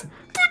you just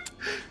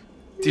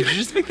Did you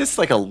just make this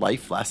like a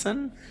life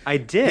lesson? I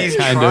did. He's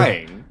Kinda.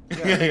 trying. I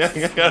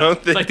don't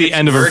think It's like the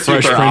end of a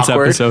Fresh super Prince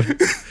awkward.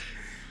 episode.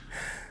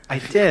 I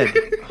did.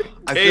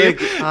 I feel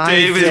Dave, like I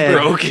Dave is did.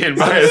 broken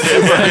by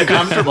Super this.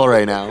 uncomfortable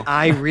right now.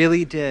 I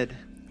really did.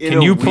 in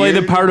Can a you play the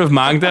weird- part of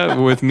Magda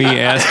with me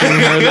asking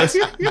her this?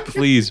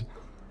 Please.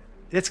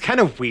 It's kind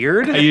of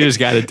weird. You just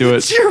got to do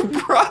It's it. your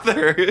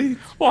brother.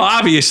 Well,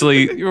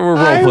 obviously, we're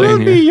role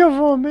playing here. your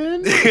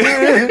woman.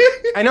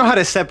 I know how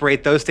to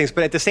separate those things,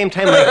 but at the same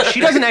time, like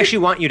she doesn't actually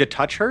want you to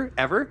touch her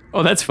ever.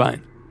 Oh, that's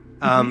fine.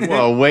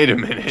 Well, wait a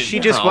minute. She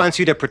just wants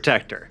you to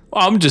protect her.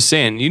 Well, I'm just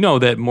saying, you know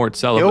that Mort's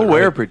celibate. He'll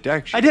wear right?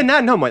 protection. I did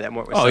not know that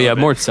Mort was. Oh, yeah,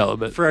 celibate. Mort's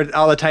celibate. For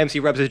all the times he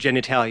rubs his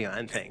genitalia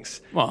on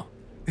things. Well,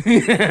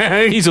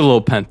 he's a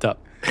little pent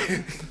up.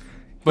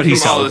 But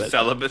he's From all the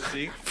celibate.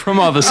 celibacy. From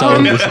all the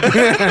celibacy.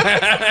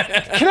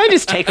 Can I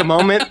just take a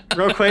moment,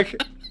 real quick,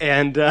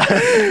 and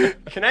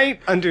can I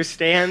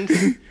understand?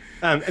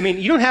 I mean,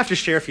 you don't have to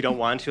share if you don't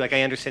want to. Like,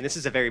 I understand this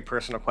is a very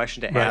personal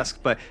question to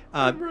ask, but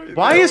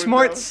why is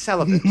Mort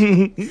celibate?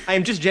 I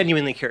am just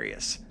genuinely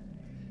curious.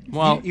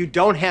 Well, You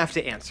don't have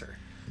to answer.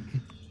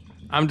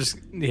 I'm just,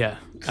 yeah.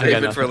 I Save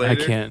got it for nothing.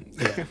 later. I can't.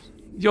 Yeah.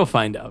 You'll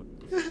find out.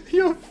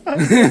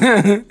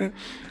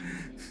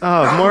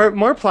 Oh,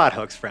 more plot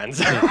hooks,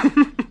 friends.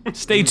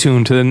 Stay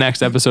tuned to the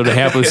next episode of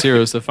Hapless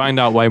Heroes to find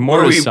out why Mort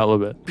Where is we-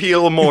 celibate.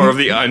 Peel more of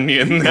the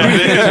onion that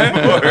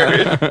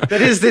is Mort.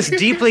 That is this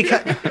deeply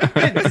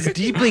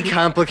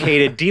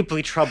complicated,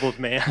 deeply troubled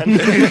man.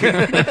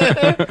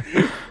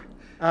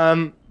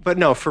 But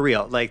no, for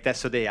real, like that's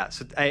so they. Yeah,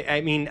 so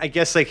I mean, I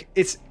guess like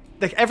it's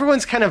like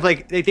everyone's kind of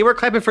like they were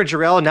clapping for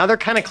Jarrell, now they're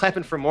kind of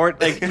clapping for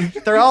Mort. Like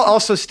they're all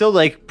also still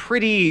like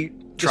pretty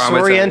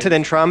disoriented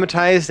and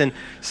traumatized, and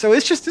so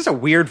it's just there's a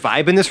weird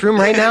vibe in this room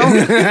right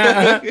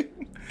now.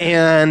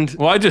 And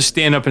Well, I just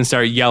stand up and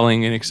start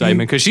yelling in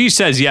excitement because she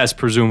says yes,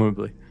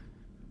 presumably,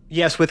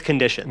 yes, with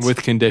conditions.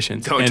 with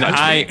conditions. Don't and touch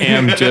I me.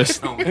 am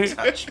just Don't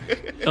touch me.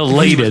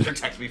 elated.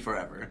 Protect me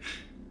forever.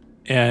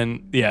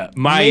 And yeah,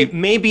 my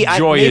maybe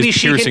joy maybe is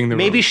she piercing could, the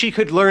maybe room. she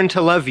could learn to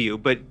love you,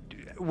 but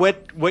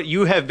what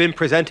you have been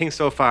presenting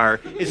so far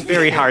is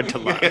very hard to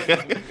love.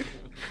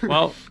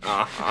 Well,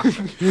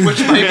 Which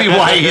might be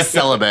why he's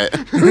celibate.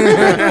 He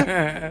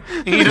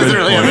doesn't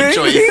really have a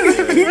choice.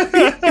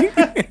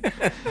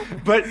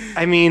 But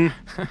I mean,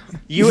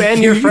 you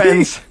and your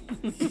friends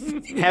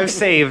have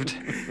saved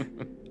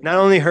not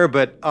only her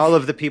but all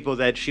of the people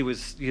that she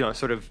was,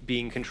 sort of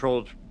being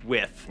controlled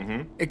with,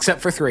 Except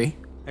for 3.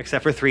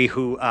 except for 3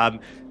 who, I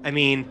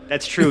mean,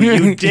 that's true.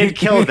 You did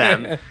kill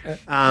them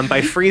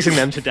by freezing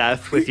them to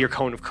death with your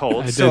cone of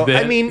cold. I So did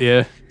that, I mean,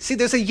 yeah. see,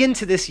 there's a yin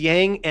to this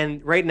yang,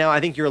 and right now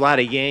I think you're a lot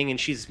of yang, and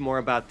she's more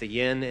about the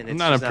yin. And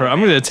it's I'm just I'm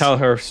going to tell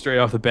her straight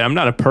off the bat. I'm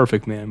not a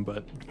perfect man,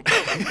 but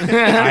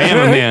I am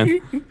a man.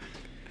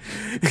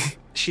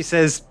 She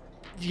says,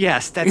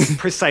 "Yes, that's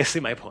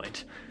precisely my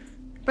point."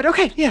 But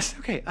okay, yes,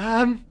 okay.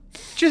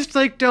 Just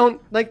like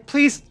don't like,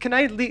 please. Can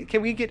I?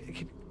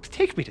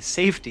 Take me to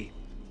safety?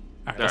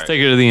 All right, let's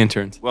take her to the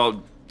interns.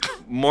 Well,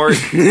 Mort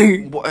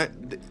is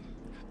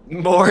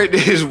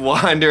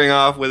wandering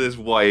off with his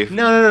wife.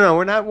 No.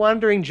 We're not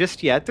wandering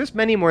just yet. There's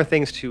many more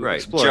things to Right.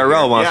 explore.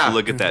 Jarrell here. wants Yeah. to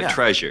look at that Yeah.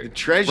 treasure. The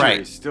treasure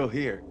Right. is still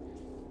here.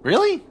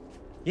 Really?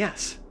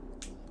 Yes.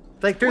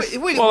 Like there's.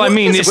 Well, I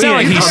mean, it's not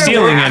like he's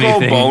stealing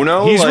anything.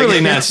 He's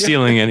really not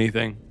stealing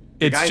anything.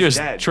 It's guy's just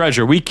dead.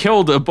 treasure. We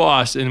killed a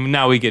boss, and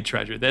now we get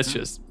treasure. That's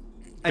just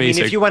I mean,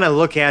 basic. if you want to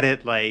look at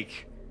it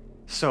like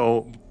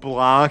so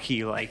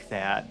blocky like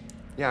that.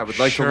 Yeah, I would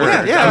like Sure. to look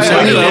at Yeah, that. yeah,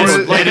 I would yeah, like to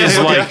it look is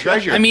at like-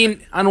 treasure. I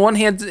mean, on one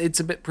hand, it's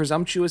a bit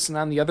presumptuous, and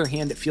on the other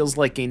hand, it feels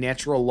like a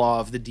natural law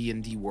of the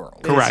D&D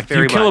world. correct.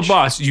 very You kill much. a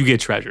boss, you get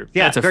treasure.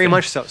 Yeah, That's a very thing.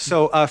 much so.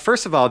 So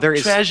first of all, there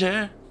is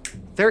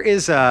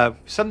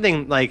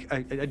something like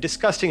a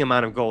disgusting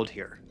amount of gold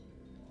here.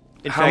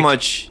 In How fact,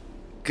 much?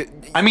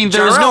 I mean,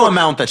 there's no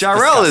amount that's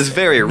Jarrell is disgusting.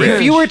 very rich.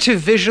 If you were to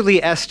visually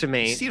He's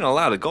estimate, seen a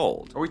lot of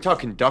gold. Are we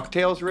talking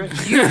DuckTales, Rich?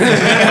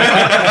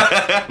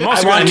 I'm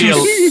also I want gonna need a-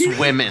 to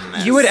swim in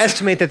this. you would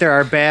estimate that there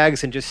are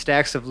bags and just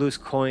stacks of loose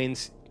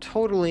coins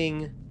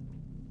totaling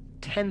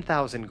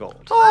 10,000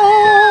 gold.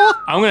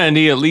 I'm gonna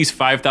need at least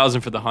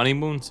 5,000 for the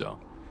honeymoon. So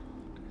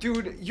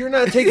Dude, you're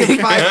not taking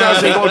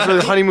 5,000 gold for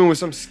the honeymoon with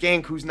some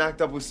skank who's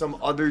knocked up with some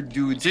other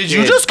dude's Did kid.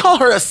 you just call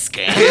her a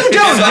scam? did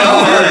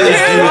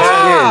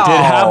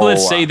Hoblet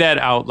say that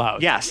out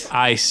loud? Yes.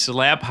 I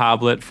slap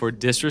Hoblet for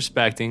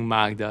disrespecting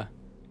Magda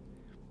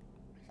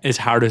as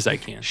hard as I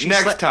can.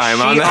 Next time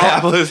she on the al-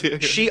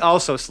 Hapless. She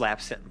also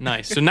slaps him.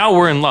 Nice. So now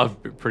we're in love,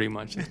 pretty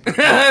much.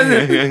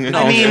 I mean,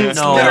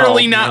 no.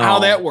 Literally not no. how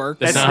that works.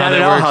 that's not not, how at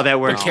that all works. how that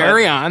works.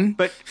 Carry on.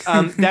 But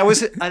that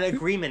was an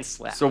agreement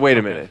slap. So wait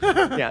a minute.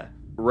 yeah.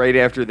 Right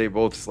after they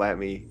both slap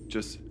me,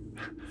 just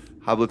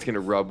Hoblet's gonna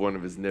rub one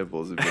of his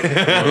nipples. And be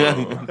like,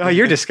 "Whoa." Oh,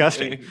 you're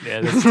disgusting.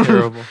 Yeah, that's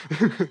terrible.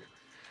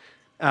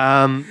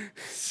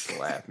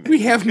 Slap me. We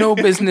have no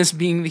business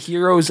being the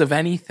heroes of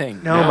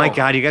anything. No, my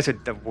God, you guys are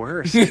the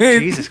worst.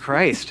 Jesus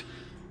Christ.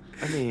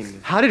 I mean,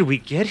 How did we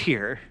get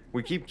here?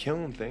 we keep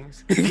killing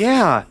things.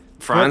 Yeah.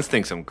 Franz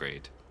thinks I'm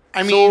great.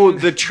 I So mean,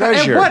 the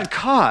treasure. At what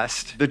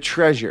cost? The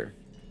treasure.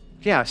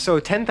 Yeah, so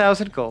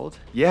 10,000 gold.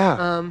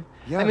 Yeah.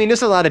 Yeah. I mean,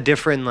 there's a lot of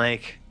different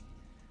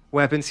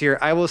weapons here.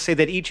 I will say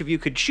that each of you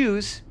could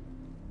choose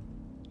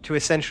to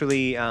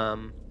essentially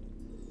have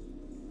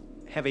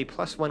a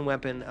 +1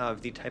 weapon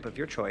of the type of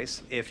your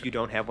choice if you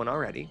don't have one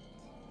already.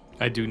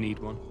 I do need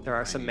one. There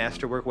are some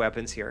masterwork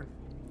weapons here.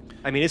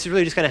 I mean, this is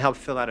really just going to help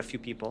fill out a few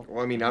people.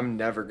 Well, I mean, I'm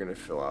never gonna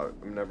fill out.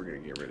 I'm never gonna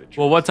get rid of.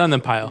 Well, what's on the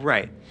pile?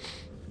 Right.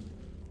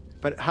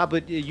 But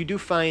Hoblet, you do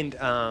find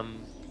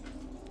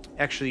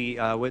actually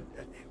what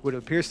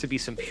appears to be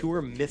some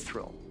pure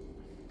mithril.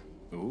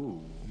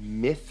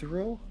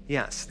 Mithril?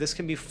 Yes, this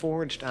can be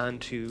forged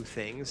onto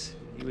things.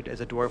 You would,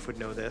 as a dwarf, would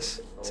know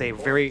this.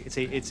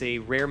 It's a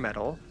rare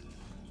metal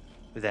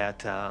that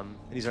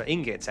these are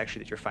ingots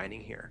actually that you're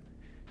finding here.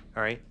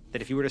 All right,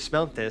 that if you were to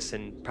smelt this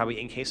and probably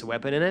encase a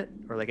weapon in it,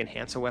 or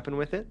enhance a weapon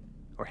with it,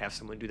 or have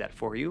someone do that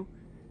for you,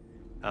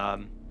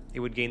 it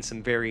would gain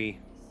some very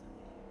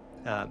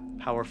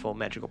powerful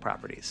magical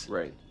properties.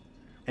 Right.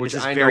 And Which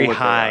this is I know very what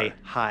they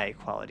high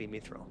quality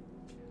mithril.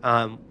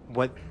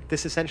 What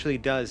this essentially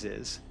does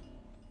is,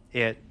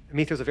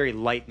 mithril is a very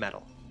light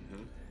metal.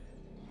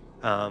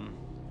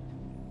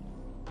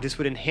 This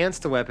would enhance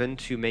the weapon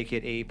to make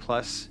it a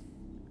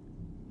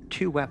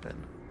 +2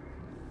 weapon,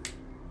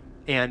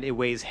 and it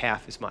weighs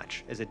half as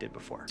much as it did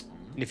before.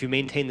 And if you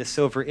maintain the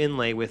silver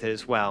inlay with it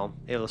as well,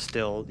 it'll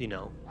still,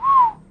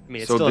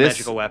 it's still a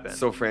magical weapon.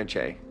 So,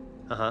 Franche,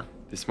 Uh-huh.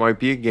 this might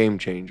be a game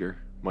changer.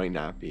 Might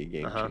not be a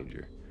game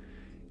changer.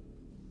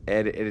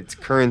 At its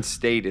current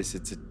status,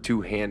 it's a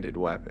two-handed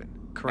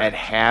weapon. Correct. At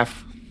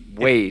half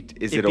weight,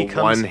 is it a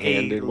becomes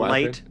one-handed a weapon?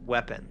 light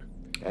weapon.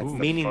 That's the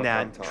Meaning fuck I'm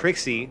that talking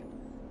Trixie,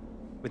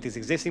 with these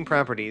existing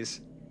properties,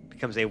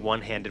 becomes a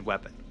one-handed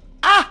weapon.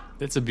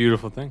 That's a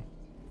beautiful thing.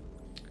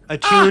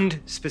 Attuned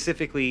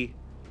specifically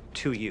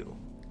to you.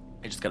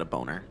 I just got a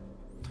boner.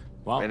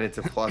 Wow. And it's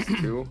a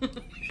 +2.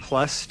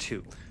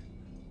 +2.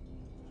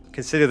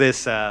 Consider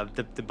this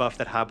the buff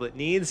that Hoblet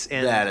needs,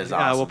 and That is we'll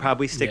awesome.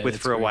 probably stick Yeah, with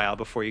that's for a great. while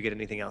before you get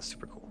anything else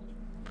super cool.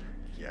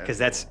 Because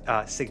that's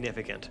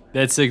significant.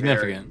 That's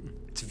significant.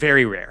 It's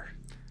very rare.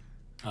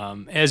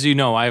 As you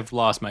know, I've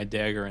lost my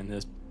dagger in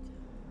this.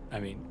 I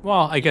mean,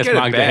 well, I guess Get it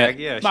Magda, back,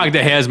 yeah, she Magda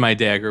can. has my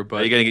dagger, Are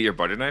but you gonna get your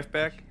butter knife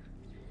back?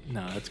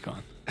 no, that's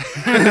gone. It's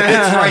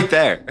right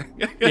there.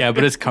 Yeah,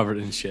 but it's covered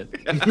in shit.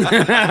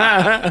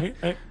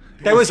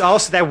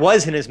 That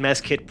was in his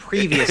mess kit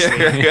previously,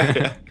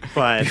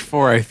 but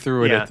Before I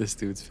threw it Yeah. at this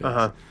dude's face.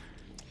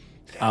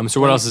 uh-huh. So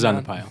what else is on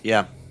the pile?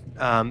 Yeah.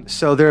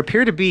 So there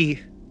appear to be,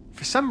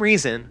 for some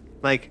reason,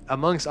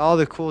 amongst all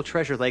the cool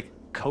treasure,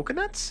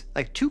 coconuts,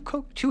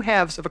 two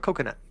halves of a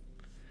coconut.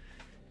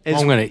 Well,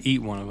 I'm gonna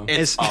eat one of them.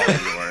 It's, All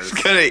yours.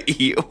 Gonna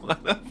eat one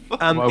of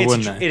them. Why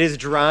wouldn't I? it is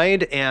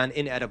dried and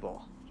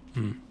inedible.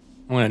 I'm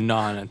gonna gnaw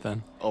on it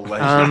then.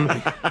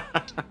 Allegedly.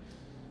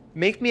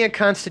 Make me a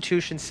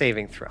Constitution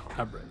saving throw.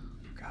 All right.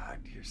 God,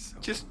 you're so.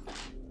 Just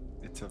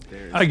It's up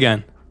there.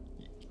 Again,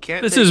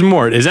 can't. this take- is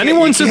Mort. Is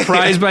anyone you can't-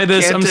 surprised by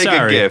this? Can't I'm take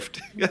sorry. A gift.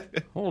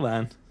 Hold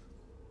on.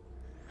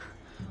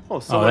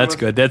 Oh, Oh, that's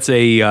good. That's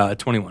a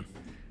 21.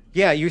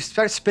 Yeah, you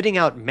start spitting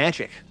out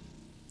magic,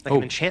 like Oh.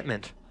 an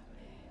enchantment.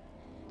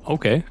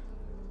 Okay. I'm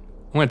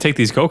gonna take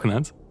these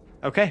coconuts.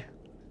 Okay.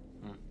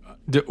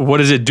 What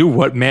does it do?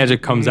 What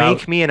magic comes Make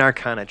out? me an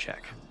Arcana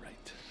check.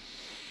 Right.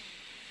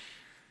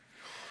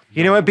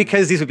 You know what?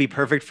 Because these would be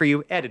perfect for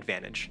you at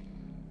advantage.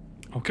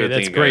 Okay, Good that's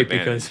thing you got great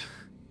advantage. because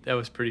that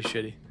was pretty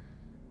shitty.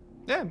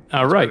 Yeah.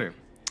 All it's right.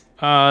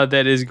 better.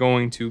 That is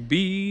going to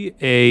be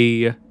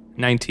a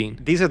 19.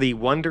 These are the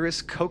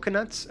wondrous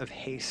coconuts of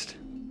haste.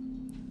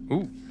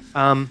 Ooh.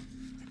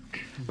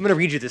 I'm going to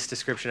read you this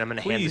description. I'm going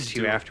to hand this Please to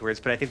you do. afterwards,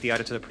 but I think the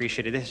audience will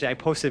appreciate it. I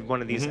posted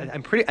one of these. I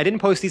didn't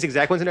post these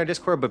exact ones in our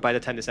Discord, but by the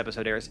time this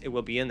episode airs, it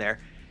will be in there.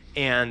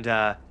 And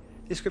the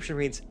description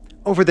reads,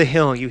 "Over the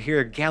hill you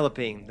hear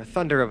galloping, the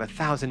thunder of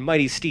 1,000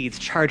 mighty steeds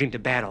charging to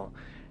battle.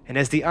 And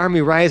as the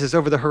army rises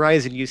over the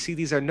horizon, you see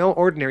these are no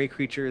ordinary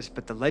creatures,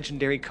 but the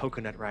legendary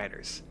Coconut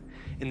Riders.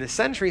 In the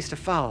centuries to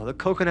follow, the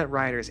Coconut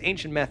Riders'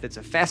 ancient methods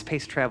of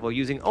fast-paced travel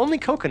using only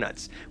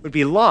coconuts would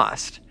be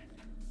lost.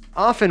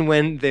 Often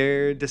when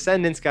their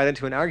descendants got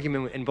into an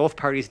argument and both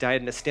parties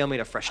died in a stalemate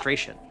of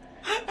frustration.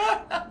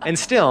 And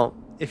still,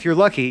 if you're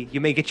lucky,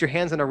 you may get your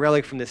hands on a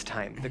relic from this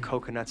time, the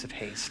Coconuts of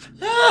Haste.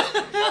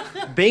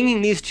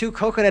 Banging these two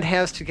coconut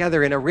halves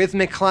together in a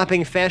rhythmic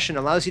clopping fashion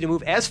allows you to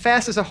move as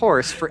fast as a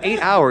horse for 8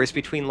 hours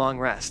between long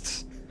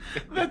rests.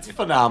 That's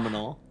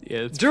phenomenal. Yeah,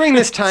 it's During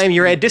this time,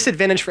 you're at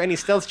disadvantage for any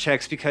stealth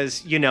checks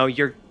because,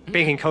 you're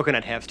banging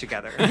coconut halves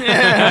together.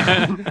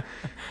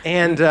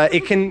 And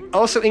it can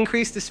also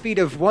increase the speed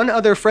of one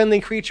other friendly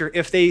creature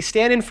if they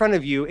stand in front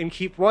of you and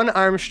keep one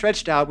arm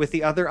stretched out with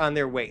the other on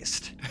their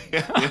waist.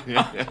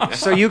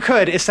 So you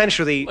could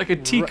essentially like a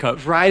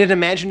teacup. ride an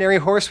imaginary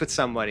horse with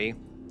somebody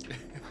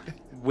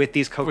with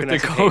these with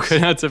coconuts the of haste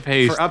coconuts of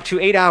haste. for up to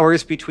 8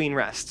 hours between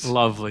rests.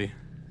 Lovely.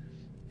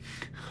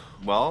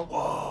 Well,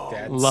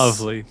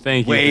 Lovely.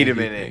 Thank you. Wait thank a you,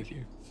 minute. Thank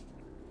you.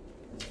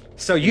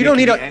 So you it don't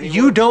can need be anywhere?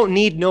 you don't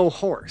need no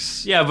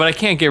horse. Yeah, but I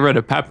can't get rid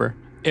of Pepper.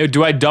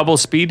 Do I double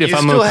speed if You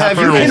I'm still a have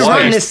Pepper? You your can wife.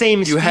 run the same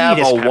You speed have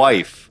as a Pepper.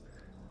 wife.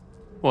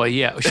 Well,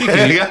 yeah,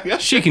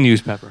 she can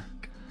use Pepper.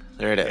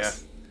 There it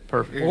is.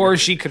 Perfect. Or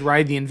she could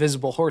ride the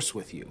invisible horse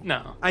with you.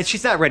 No,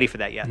 She's not ready for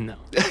that yet. no.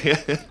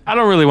 I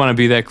don't really want to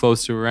be that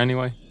close to her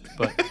anyway.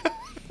 But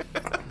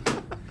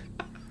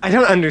I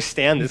don't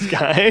understand this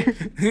guy.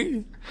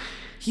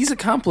 He's a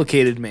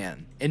complicated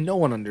man, and no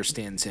one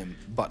understands him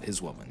but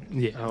his woman.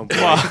 yeah, Oh, boy.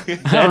 well,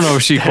 I don't know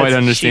if she quite she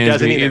understands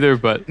doesn't me either. either.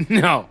 But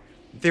No.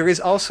 There is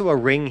also a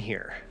ring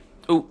here.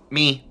 Ooh,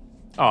 me.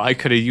 oh, I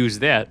could have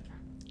used that.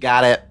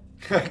 Got it.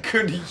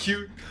 Could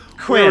you?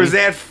 Quinn. Where was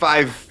that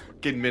 5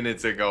 fucking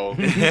minutes ago?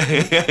 I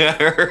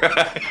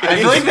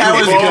feel like that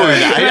was Whoa. good.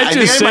 Did I I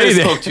think just I might say have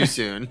that? spoke too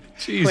soon.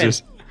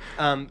 Jesus.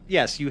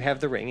 Yes, you have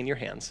the ring in your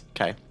hands.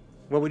 Okay.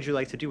 What would you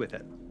like to do with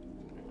it?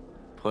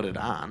 Put it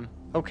on.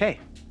 Okay.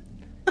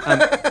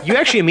 You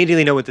actually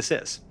immediately know what this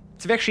is.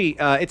 It's actually,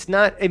 it's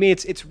not. I mean,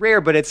 it's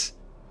rare, but it's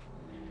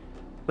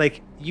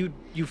like you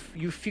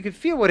could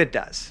feel what it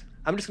does.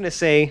 I'm just gonna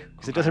say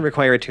because it doesn't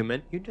require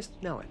attunement. You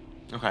just know it.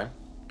 Okay.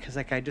 Because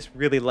like I just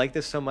really like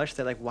this so much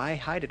that like why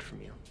hide it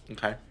from you?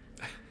 Okay.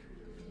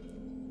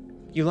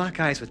 You lock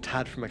eyes with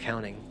Todd from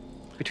accounting.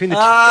 Between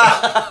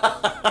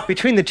the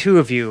between the two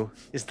of you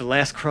is the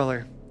last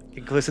cruller.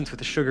 It glistens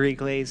with a sugary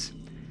glaze.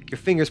 Your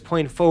fingers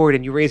point forward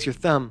and you raise your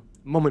thumb.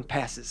 A moment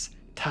passes.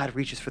 Todd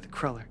reaches for the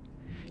cruller.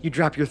 You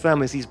drop your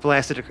thumb as he's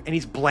blasted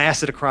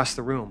across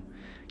the room.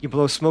 You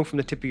blow smoke from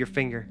the tip of your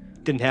finger.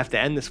 Didn't have to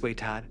end this way,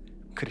 Todd.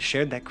 Could have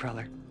shared that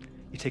cruller.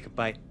 You take a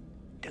bite.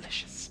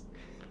 Delicious.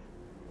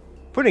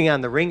 Putting on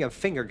the ring of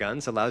finger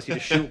guns allows you to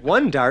shoot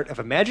one dart of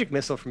a magic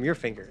missile from your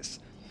fingers,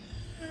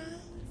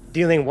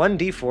 dealing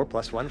 1d4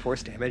 plus 1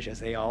 force damage, as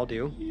they all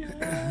do,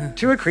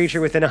 to a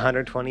creature within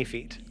 120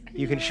 feet.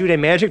 You can shoot a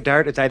magic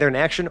dart as either an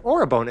action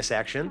or a bonus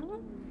action,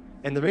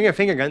 and the ring of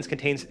finger guns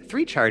contains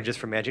 3 charges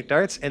for magic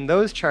darts, and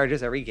those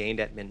charges are regained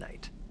at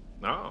midnight.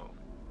 No.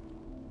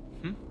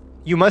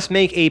 You must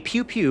make a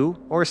pew-pew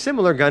or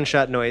similar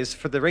gunshot noise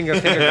for the ring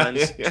of finger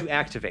guns to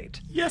activate.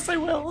 Yes, I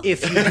will.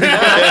 If you do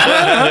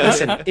not,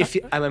 listen,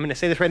 I'm going to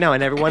say this right now,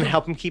 and everyone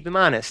help him keep him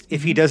honest.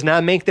 If he does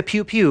not make the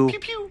pew-pew,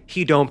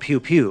 he don't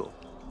pew-pew. All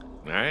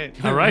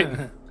right. All right.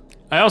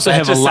 I also That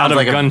have a just lot sounds of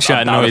like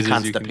gunshot a bout of noises. You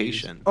can use.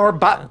 constipation. Or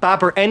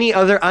bop or any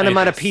other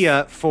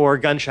onomatopoeia for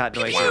gunshot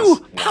noises.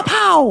 Pow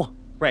pow.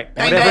 Right,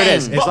 Bang, whatever it bang.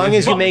 is. As long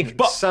as you make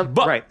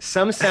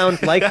some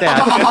sound like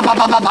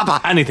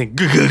that. Anything.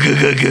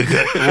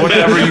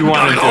 Whatever you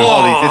want to do.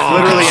 It's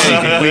literally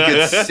anything. We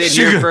could sit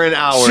here for an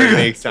hour and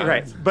make sounds.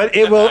 Right, but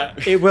it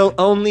will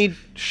only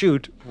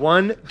shoot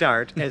one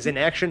dart as an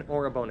action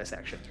or a bonus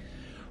action.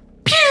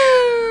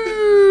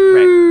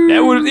 Right. That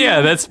would,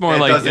 yeah, that's more That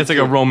like does it that's like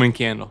a too. Roman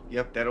candle.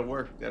 Yep, that'll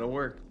work. That'll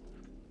work.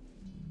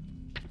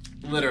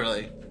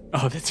 Literally.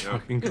 Oh, that's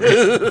fucking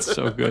great. That's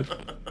so good.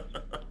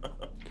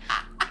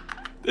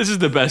 This is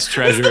the best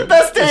treasure. the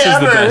best day This is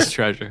ever. the best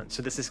treasure.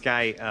 So this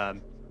guy,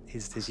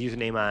 his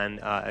username on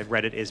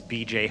Reddit is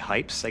BJ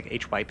Hypes, like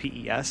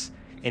HYPES,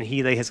 and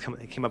he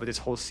like, came up with this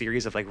whole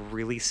series of like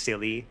really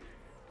silly,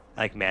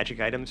 like magic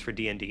items for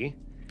D&D.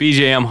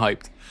 BJ, I'm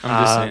hyped.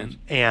 I'm just saying.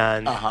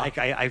 And like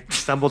I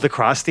stumbled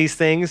across these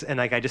things, and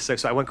like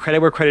so I want credit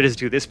where credit is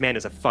due. This man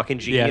is a fucking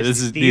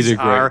genius. Yeah, these are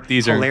great.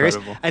 These are hilarious.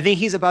 incredible. I think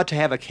he's about to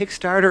have a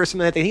Kickstarter or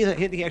something like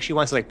that. He actually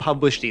wants to like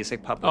publish these.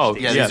 Oh,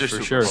 these. Yeah, yeah, these are for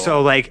super sure. cool.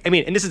 So like, I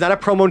mean, and this is not a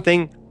promo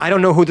thing. I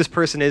don't know who this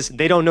person is.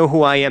 They don't know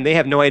who I am. They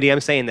have no idea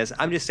I'm saying this.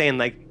 I'm just saying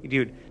like,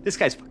 dude, this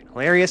guy's fucking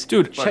hilarious.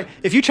 Dude,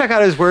 if you check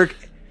out his work,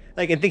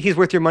 like, and think he's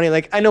worth your money,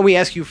 like, I know we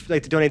ask you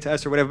like to donate to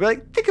us or whatever, but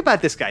like, think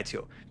about this guy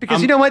too, because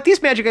you know what?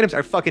 These magic items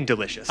are fucking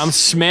delicious. I'm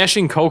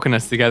smashing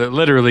coconuts together,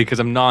 literally, because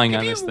I'm gnawing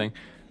on this thing.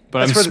 But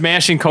That's I'm for the-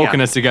 smashing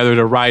coconuts together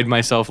to ride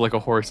myself like a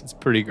horse. It's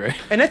pretty great.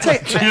 and that's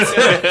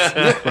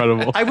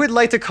Incredible. I would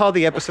like to call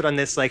the episode on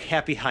this like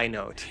happy high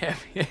note.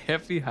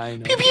 Happy high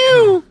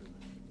note.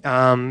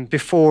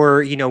 Before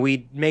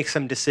we make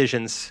some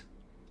decisions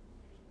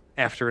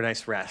after a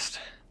nice rest.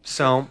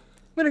 So I'm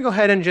gonna go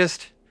ahead and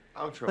just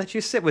Outro. let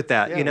you sit with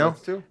that. Yeah,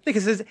 let's do.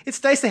 Because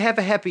it's nice to have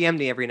a happy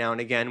ending every now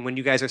and again when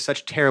you guys are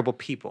such terrible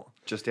people.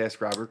 Just ask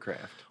Robert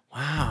Kraft.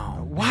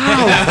 Wow.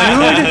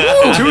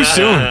 Wow, dude. Too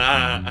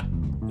soon.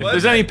 If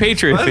there's any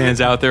Patriot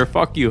fans out there,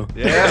 fuck you.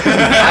 Yeah,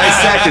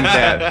 I second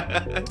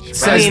that.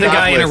 Says the Stop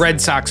guy in a listening.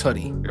 Red Sox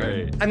hoodie.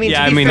 Right. I mean, Yeah,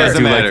 to I be mean, fair, I do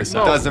like matter. the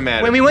Sox. Doesn't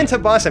matter. when we went to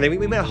Boston,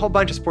 we met a whole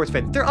bunch of sports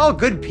fans. They're all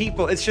good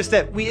people. It's just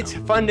that it's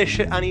fun to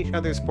shit on each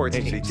other's sports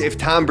teams. If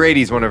Tom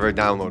Brady's one of our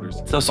downloaders,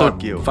 It's also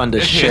fuck you. fun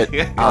to shit.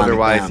 on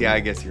Otherwise, them. yeah,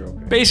 I guess you're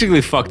okay. Basically,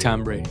 fuck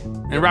Tom Brady.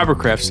 And Robert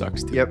Kraft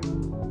sucks, too. Yep.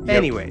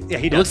 Anyway, yeah,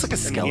 he does. looks like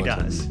a I mean,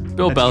 skeleton. he does.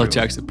 Bill That's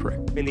true. Belichick's a prick.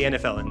 I mean, the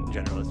NFL in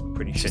general is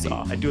pretty just shitty.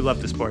 awful. I do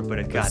love the sport, but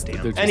they're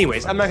goddamn. just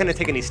Anyways, I'm not going to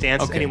take any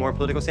stance, Okay. any more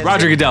political stance.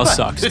 Roger here, Goodell but,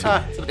 sucks. too.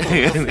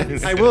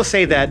 I will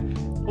say that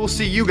We'll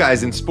see you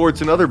guys in sports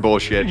and other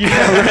bullshit.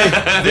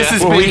 This is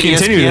Well, we big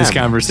continue this ESPN.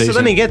 conversation. So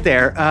let me get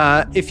there.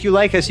 If you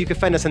like us, you can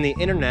find us on the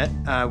internet.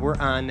 We're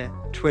on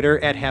Twitter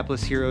at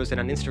Hapless Heroes and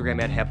on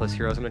Instagram at Hapless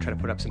Heroes. I'm going to try to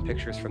put up some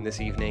pictures from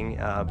this evening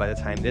by the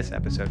time this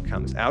episode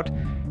comes out.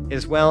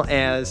 As well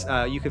as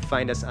you can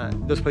find us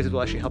on those places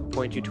will actually help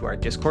point you to our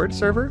Discord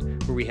server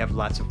where we have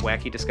lots of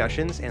wacky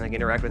discussions and like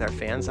interact with our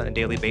fans on a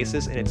daily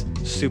basis, and it's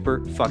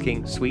super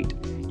fucking sweet.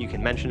 You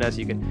can mention us,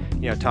 you can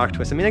talk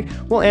to us. I mean, like,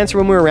 we'll answer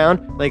when we're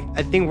around. Like,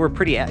 I think we're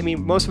pretty. I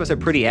mean, most of us are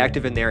pretty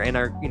active in there, and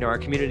our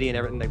community and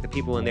everything. Like the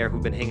people in there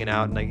who've been hanging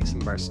out, and like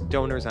some of our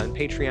donors on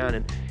Patreon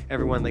and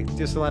everyone. Like,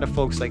 there's a lot of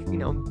folks like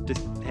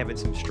just having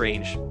some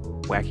strange,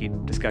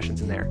 wacky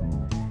discussions in there.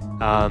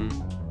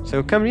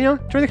 So come, join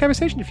the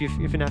conversation if you're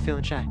not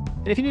feeling shy.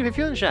 And if you're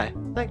feeling shy,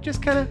 like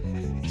just kind of.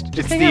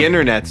 It's the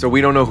internet, so we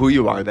don't know who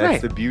you are. That's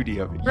Right. the beauty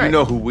of it. Right. You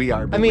know who we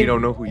are, but I mean, we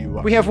don't know who you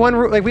are. We have one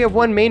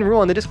main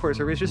rule on the Discord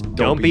server. It's just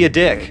don't be a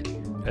dick.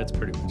 That's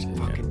pretty much it.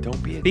 Yeah. Fucking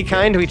don't be a Be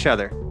kind to each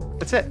other.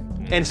 That's it.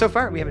 And so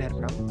far, we haven't had a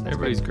problem. That's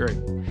Everybody's great.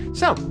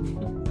 So,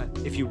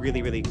 if you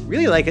really, really,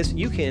 really like us,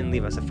 you can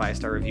leave us a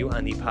 5-star review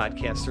on the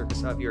podcast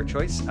service of your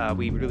choice.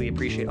 We really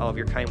appreciate all of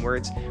your kind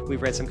words.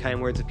 We've read some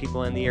kind words of people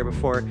on the air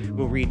before.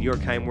 We'll read your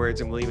kind words,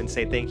 and we'll even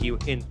say thank you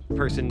in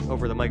person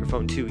over the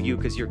microphone to you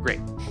because you're great.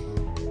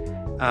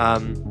 You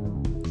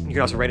can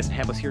also write us at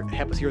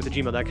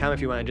haplessheroes@gmail.com if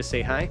you want to just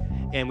say hi.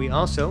 And we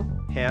also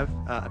have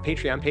a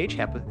Patreon page.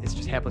 It's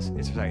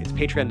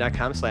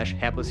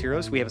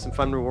patreon.com/haplessheroes. We have some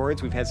fun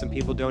rewards. We've had some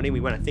people donate. We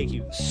want to thank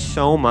you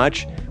so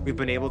much. We've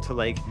been able to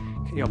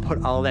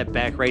put all that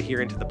back right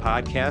here into the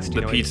podcast.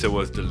 The pizza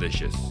was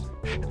delicious.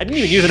 I didn't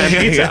even use it on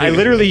pizza. I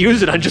literally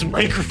used it on just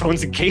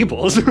microphones and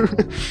cables.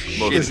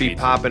 Should be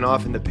popping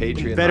off in the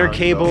Patreon. Better lounge,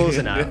 cables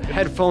though. and a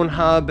headphone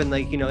hub and All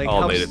made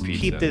helps of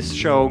pizza. keep this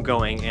show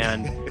going.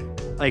 And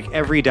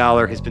every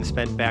dollar has been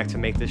spent back to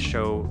make this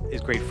show is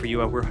great for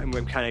you. We're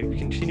kind of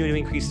continuing to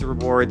increase the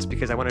rewards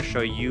because I want to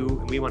show you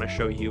and we want to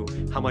show you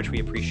how much we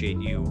appreciate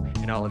you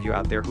and all of you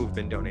out there who've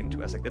been donating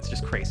to us. Like, that's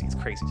just crazy. It's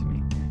crazy to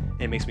me.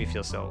 And it makes me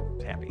feel so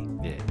happy.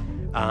 Yeah.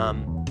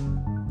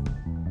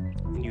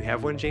 And you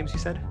have one, James, you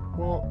said?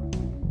 Well,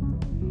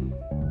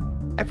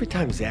 every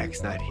time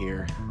Zach's not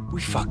here,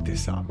 we fuck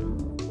this up.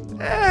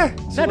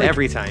 Not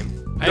every time.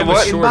 I have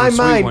what- a In short my and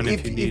sweet mind, one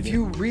if need it.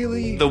 you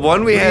really, The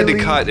one we had to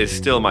really- cut is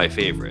still my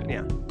favorite.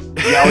 Yeah.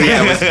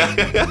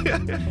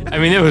 I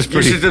mean, it was you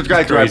pretty. should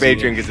subscribe to our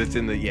crazy. Patreon because it's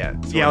in the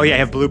it's Yeah, one- I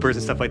have bloopers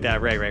and stuff like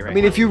that. Right. I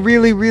mean, if you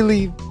really,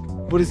 really,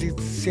 what is it,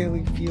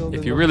 Sally Field? If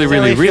and you the- really, Sally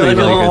really, Field really and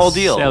the like whole us,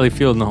 deal. Sally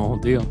Field and the whole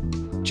deal.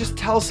 just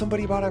tell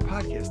somebody about our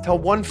podcast. Tell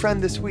one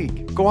friend this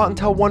week. Go out and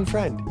tell one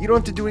friend. You don't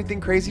have to do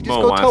anything crazy. Just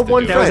Mo go wants tell to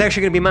one do That friend. was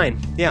actually going to be mine.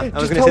 Yeah, I was just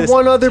going to tell say this.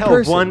 one other tell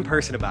person. one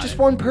person about Just it.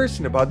 one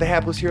person about the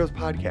Hapless Heroes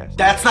podcast.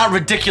 That's not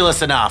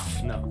ridiculous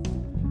enough. No.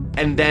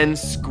 And then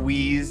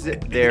squeeze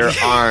their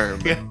arm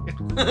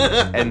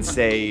and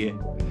say,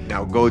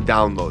 now go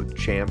download,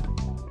 champ.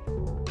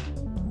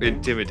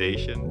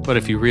 Intimidation. But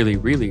if you really,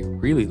 really,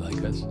 really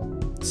like us,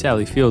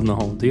 Sally Field and the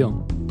whole deal,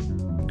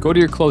 go to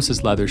your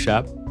closest leather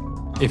shop.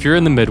 If you're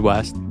in the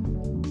Midwest,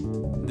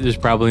 there's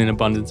probably an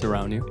abundance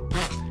around you.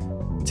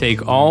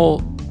 Take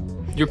all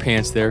your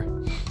pants there,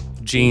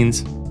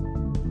 jeans,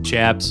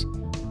 chaps,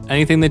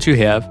 anything that you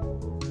have,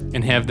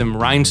 and have them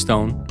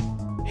rhinestone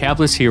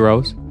Hapless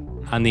Heroes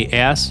on the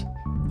ass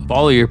of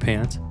all of your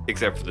pants.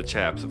 Except for the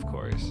chaps, of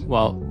course.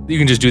 Well, you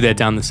can just do that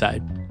down the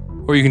side.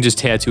 Or you can just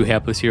tattoo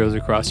Hapless Heroes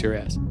across your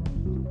ass.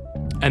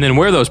 And then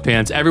wear those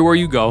pants everywhere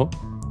you go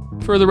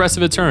for the rest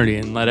of eternity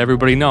and let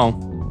everybody know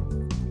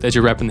that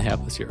you're repping the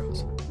Hapless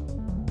Heroes.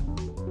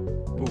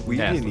 But we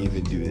didn't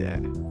even do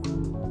that.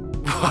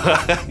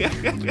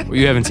 Well,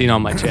 you haven't seen all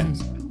my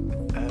chaps.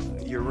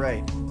 You're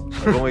right.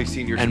 I've only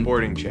seen your And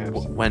sporting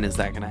chaps. When is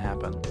that going to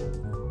happen?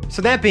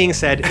 So that being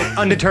said,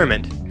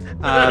 undetermined.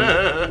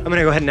 I'm going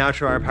to go ahead and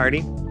outro our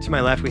party. To my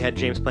left, we had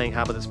James playing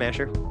Hop of the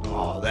Smasher.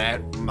 Oh,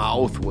 that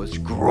mouth was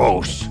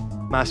gross.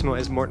 Massimo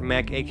as Morton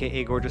Mac,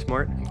 a.k.a. Gorgeous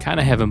Mort. Kind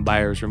of having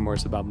buyer's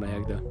remorse about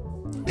Magda.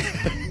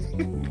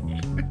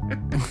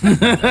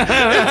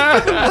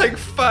 Like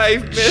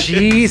 5 minutes.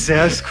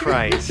 Jesus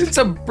Christ. It's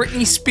a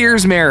Britney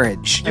Spears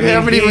marriage. I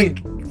mean,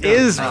 he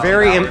is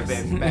very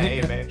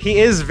baby. he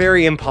is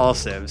very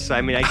impulsive. So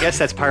I mean, I guess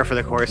that's par for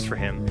the course for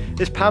him.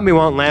 This probably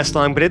won't last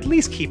long, but at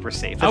least keep her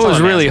safe. I That's all was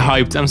I'm really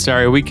asking. hyped. I'm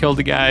sorry. We killed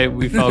a guy.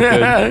 We felt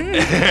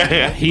good.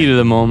 Heat of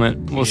the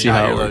moment. We'll see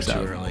how it works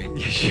out.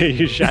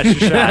 You shot your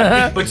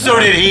shot. But so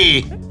did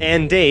he.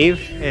 And Dave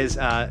is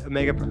Zero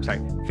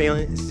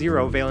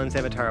Valen's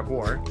Avatar of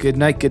War. Good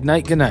night, good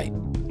night, good night.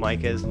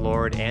 Mike is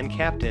Lord and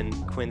Captain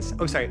Quince.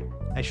 Oh, sorry.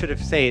 I should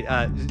have said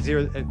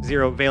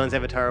Zero Valen's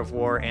Avatar of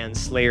War and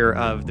Slayer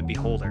of the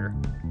Beholder.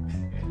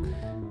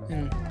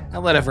 I'll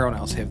let everyone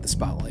else have the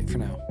spotlight for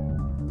now.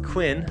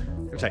 Quinn.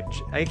 I'm sorry.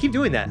 I keep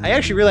doing that. I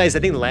actually realized.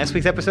 I think last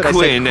week's episode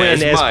Quinn I said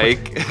Quinn as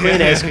Mike.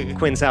 Quinn as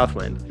Quinn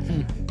Southwind.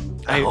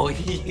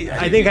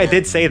 I think I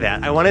did say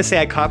that. I want to say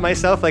I caught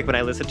myself like when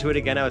I listened to it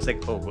again. I was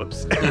like, oh,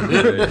 whoops.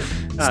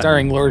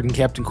 Starring Lord and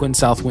Captain Quinn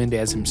Southwind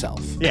as himself.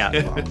 Yeah.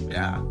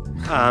 Yeah.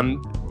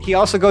 He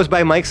also goes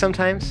by Mike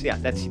sometimes. Yeah,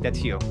 that's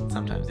you.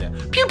 Sometimes, yeah.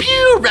 Pew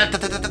pew!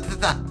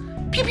 Rat-ta-ta-ta-ta-ta.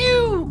 Pew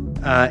pew!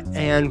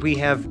 And we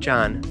have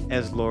John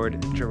as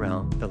Lord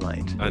Jarrell the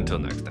Light. Until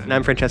next time. And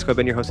I'm Francesco. I've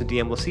been your host and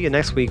DM. We'll see you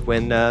next week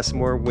when some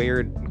more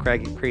weird,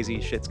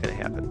 crazy shit's going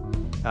to happen.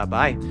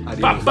 Bye.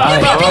 Adios.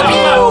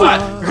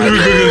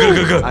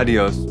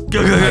 Adios.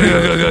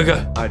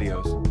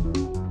 Adios.